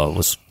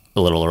 Was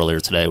a little earlier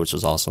today, which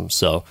was awesome.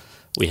 So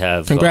we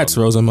have. Congrats,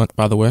 Rosa,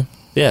 by the way.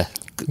 Yeah.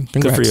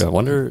 Good for you. I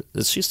wonder,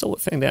 is she still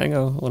with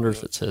Fandango? I wonder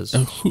if it's his.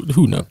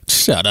 Who knows?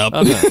 Shut up.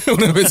 Okay. I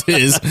wonder if it's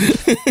his.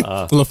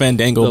 Little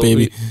Fandango,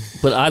 baby.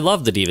 But I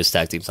love the Divas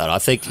Tag Team title. I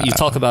think you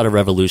talk about a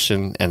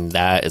revolution, and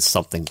that is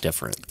something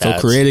different. So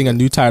creating a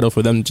new title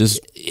for them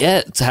just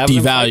to have devalue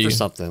them fight for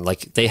something.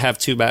 Like they have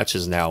 2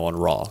 matches now on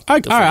Raw. All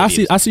right, I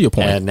see your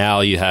point. And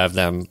now you have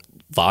them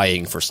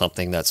vying for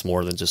something that's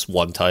more than just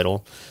one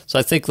title. So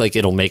I think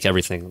it'll make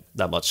everything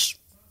that much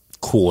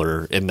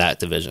cooler in that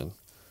division.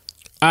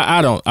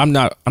 I'm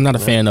not a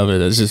fan of it.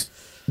 It's just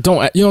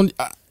they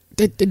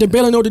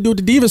barely know what to do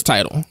with the Divas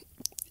title.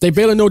 They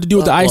barely know what to do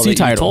with the IC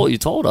title. You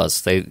told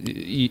us they're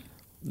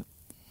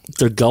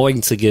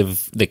going to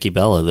give Nikki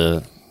Bella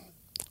the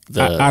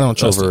I don't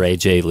trust over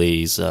AJ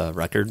Lee's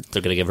record.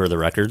 They're going to give her the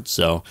record,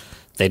 so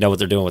they know what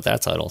they're doing with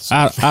that title. So.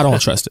 I don't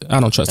trust it.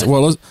 I don't trust it.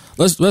 Well,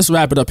 let's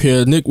wrap it up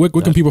here. Nick, where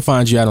can people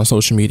find you at on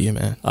social media,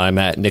 man? I'm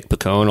at Nick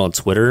Picone on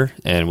Twitter,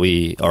 and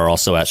we are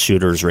also at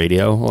Shooters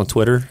Radio on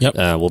Twitter. Yep.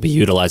 We'll be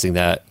utilizing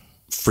that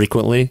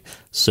frequently,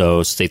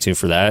 so stay tuned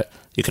for that.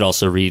 You can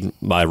also read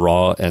my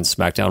Raw and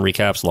SmackDown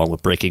recaps along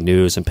with breaking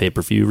news and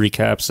pay-per-view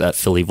recaps at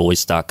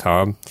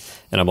phillyvoice.com,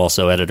 and I'm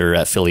also editor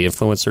at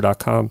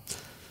phillyinfluencer.com.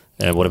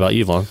 And what about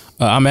you, Vaughn?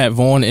 I'm at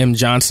Vaughn M.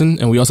 Johnson,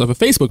 and we also have a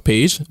Facebook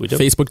page,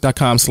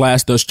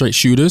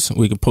 facebook.com/TheStraightShooters.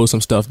 We can post some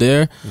stuff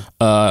there.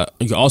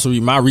 You can also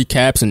read my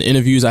recaps and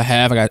interviews I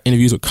have. I got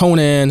interviews with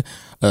Conan,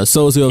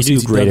 Sozil, You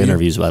do great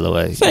interviews, by the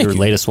way. Thank Your you.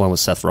 latest one with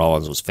Seth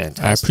Rollins was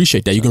fantastic. I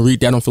appreciate that. You can read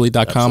that on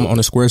Philly.com, Absolutely. on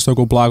the Square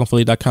Circle blog on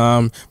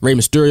Philly.com. Rey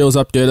Mysterio's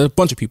up there. There's a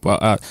bunch of people.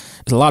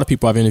 There's a lot of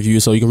people I've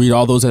interviewed, so you can read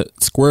all those at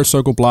Square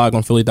Circle blog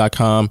on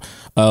Philly.com.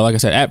 Like I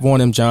said, at Vaughn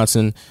M.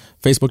 Johnson,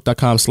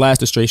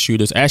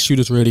 Facebook.com/TheStraightShooters, at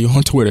Shooters Radio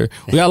on Twitter.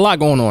 We got a lot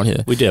going on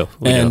here. We do.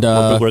 We're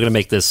going to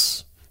make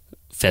this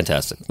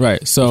fantastic.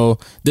 Right. So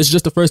this is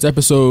just the first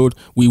episode.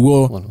 We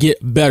will get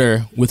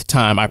better with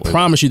time. I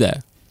promise you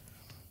that.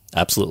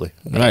 Absolutely.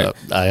 Right.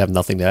 I have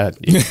nothing to add.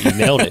 You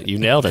nailed it. You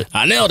nailed it.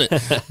 I nailed it.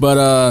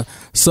 But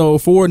so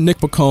for Nick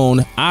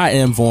Picone, I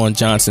am Vaughn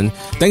Johnson.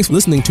 Thanks for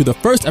listening to the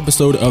first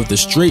episode of the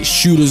Straight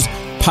Shooters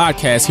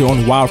podcast here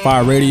on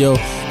Wildfire Radio.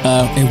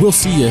 And we'll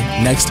see you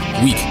next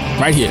week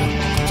right here.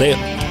 See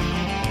ya.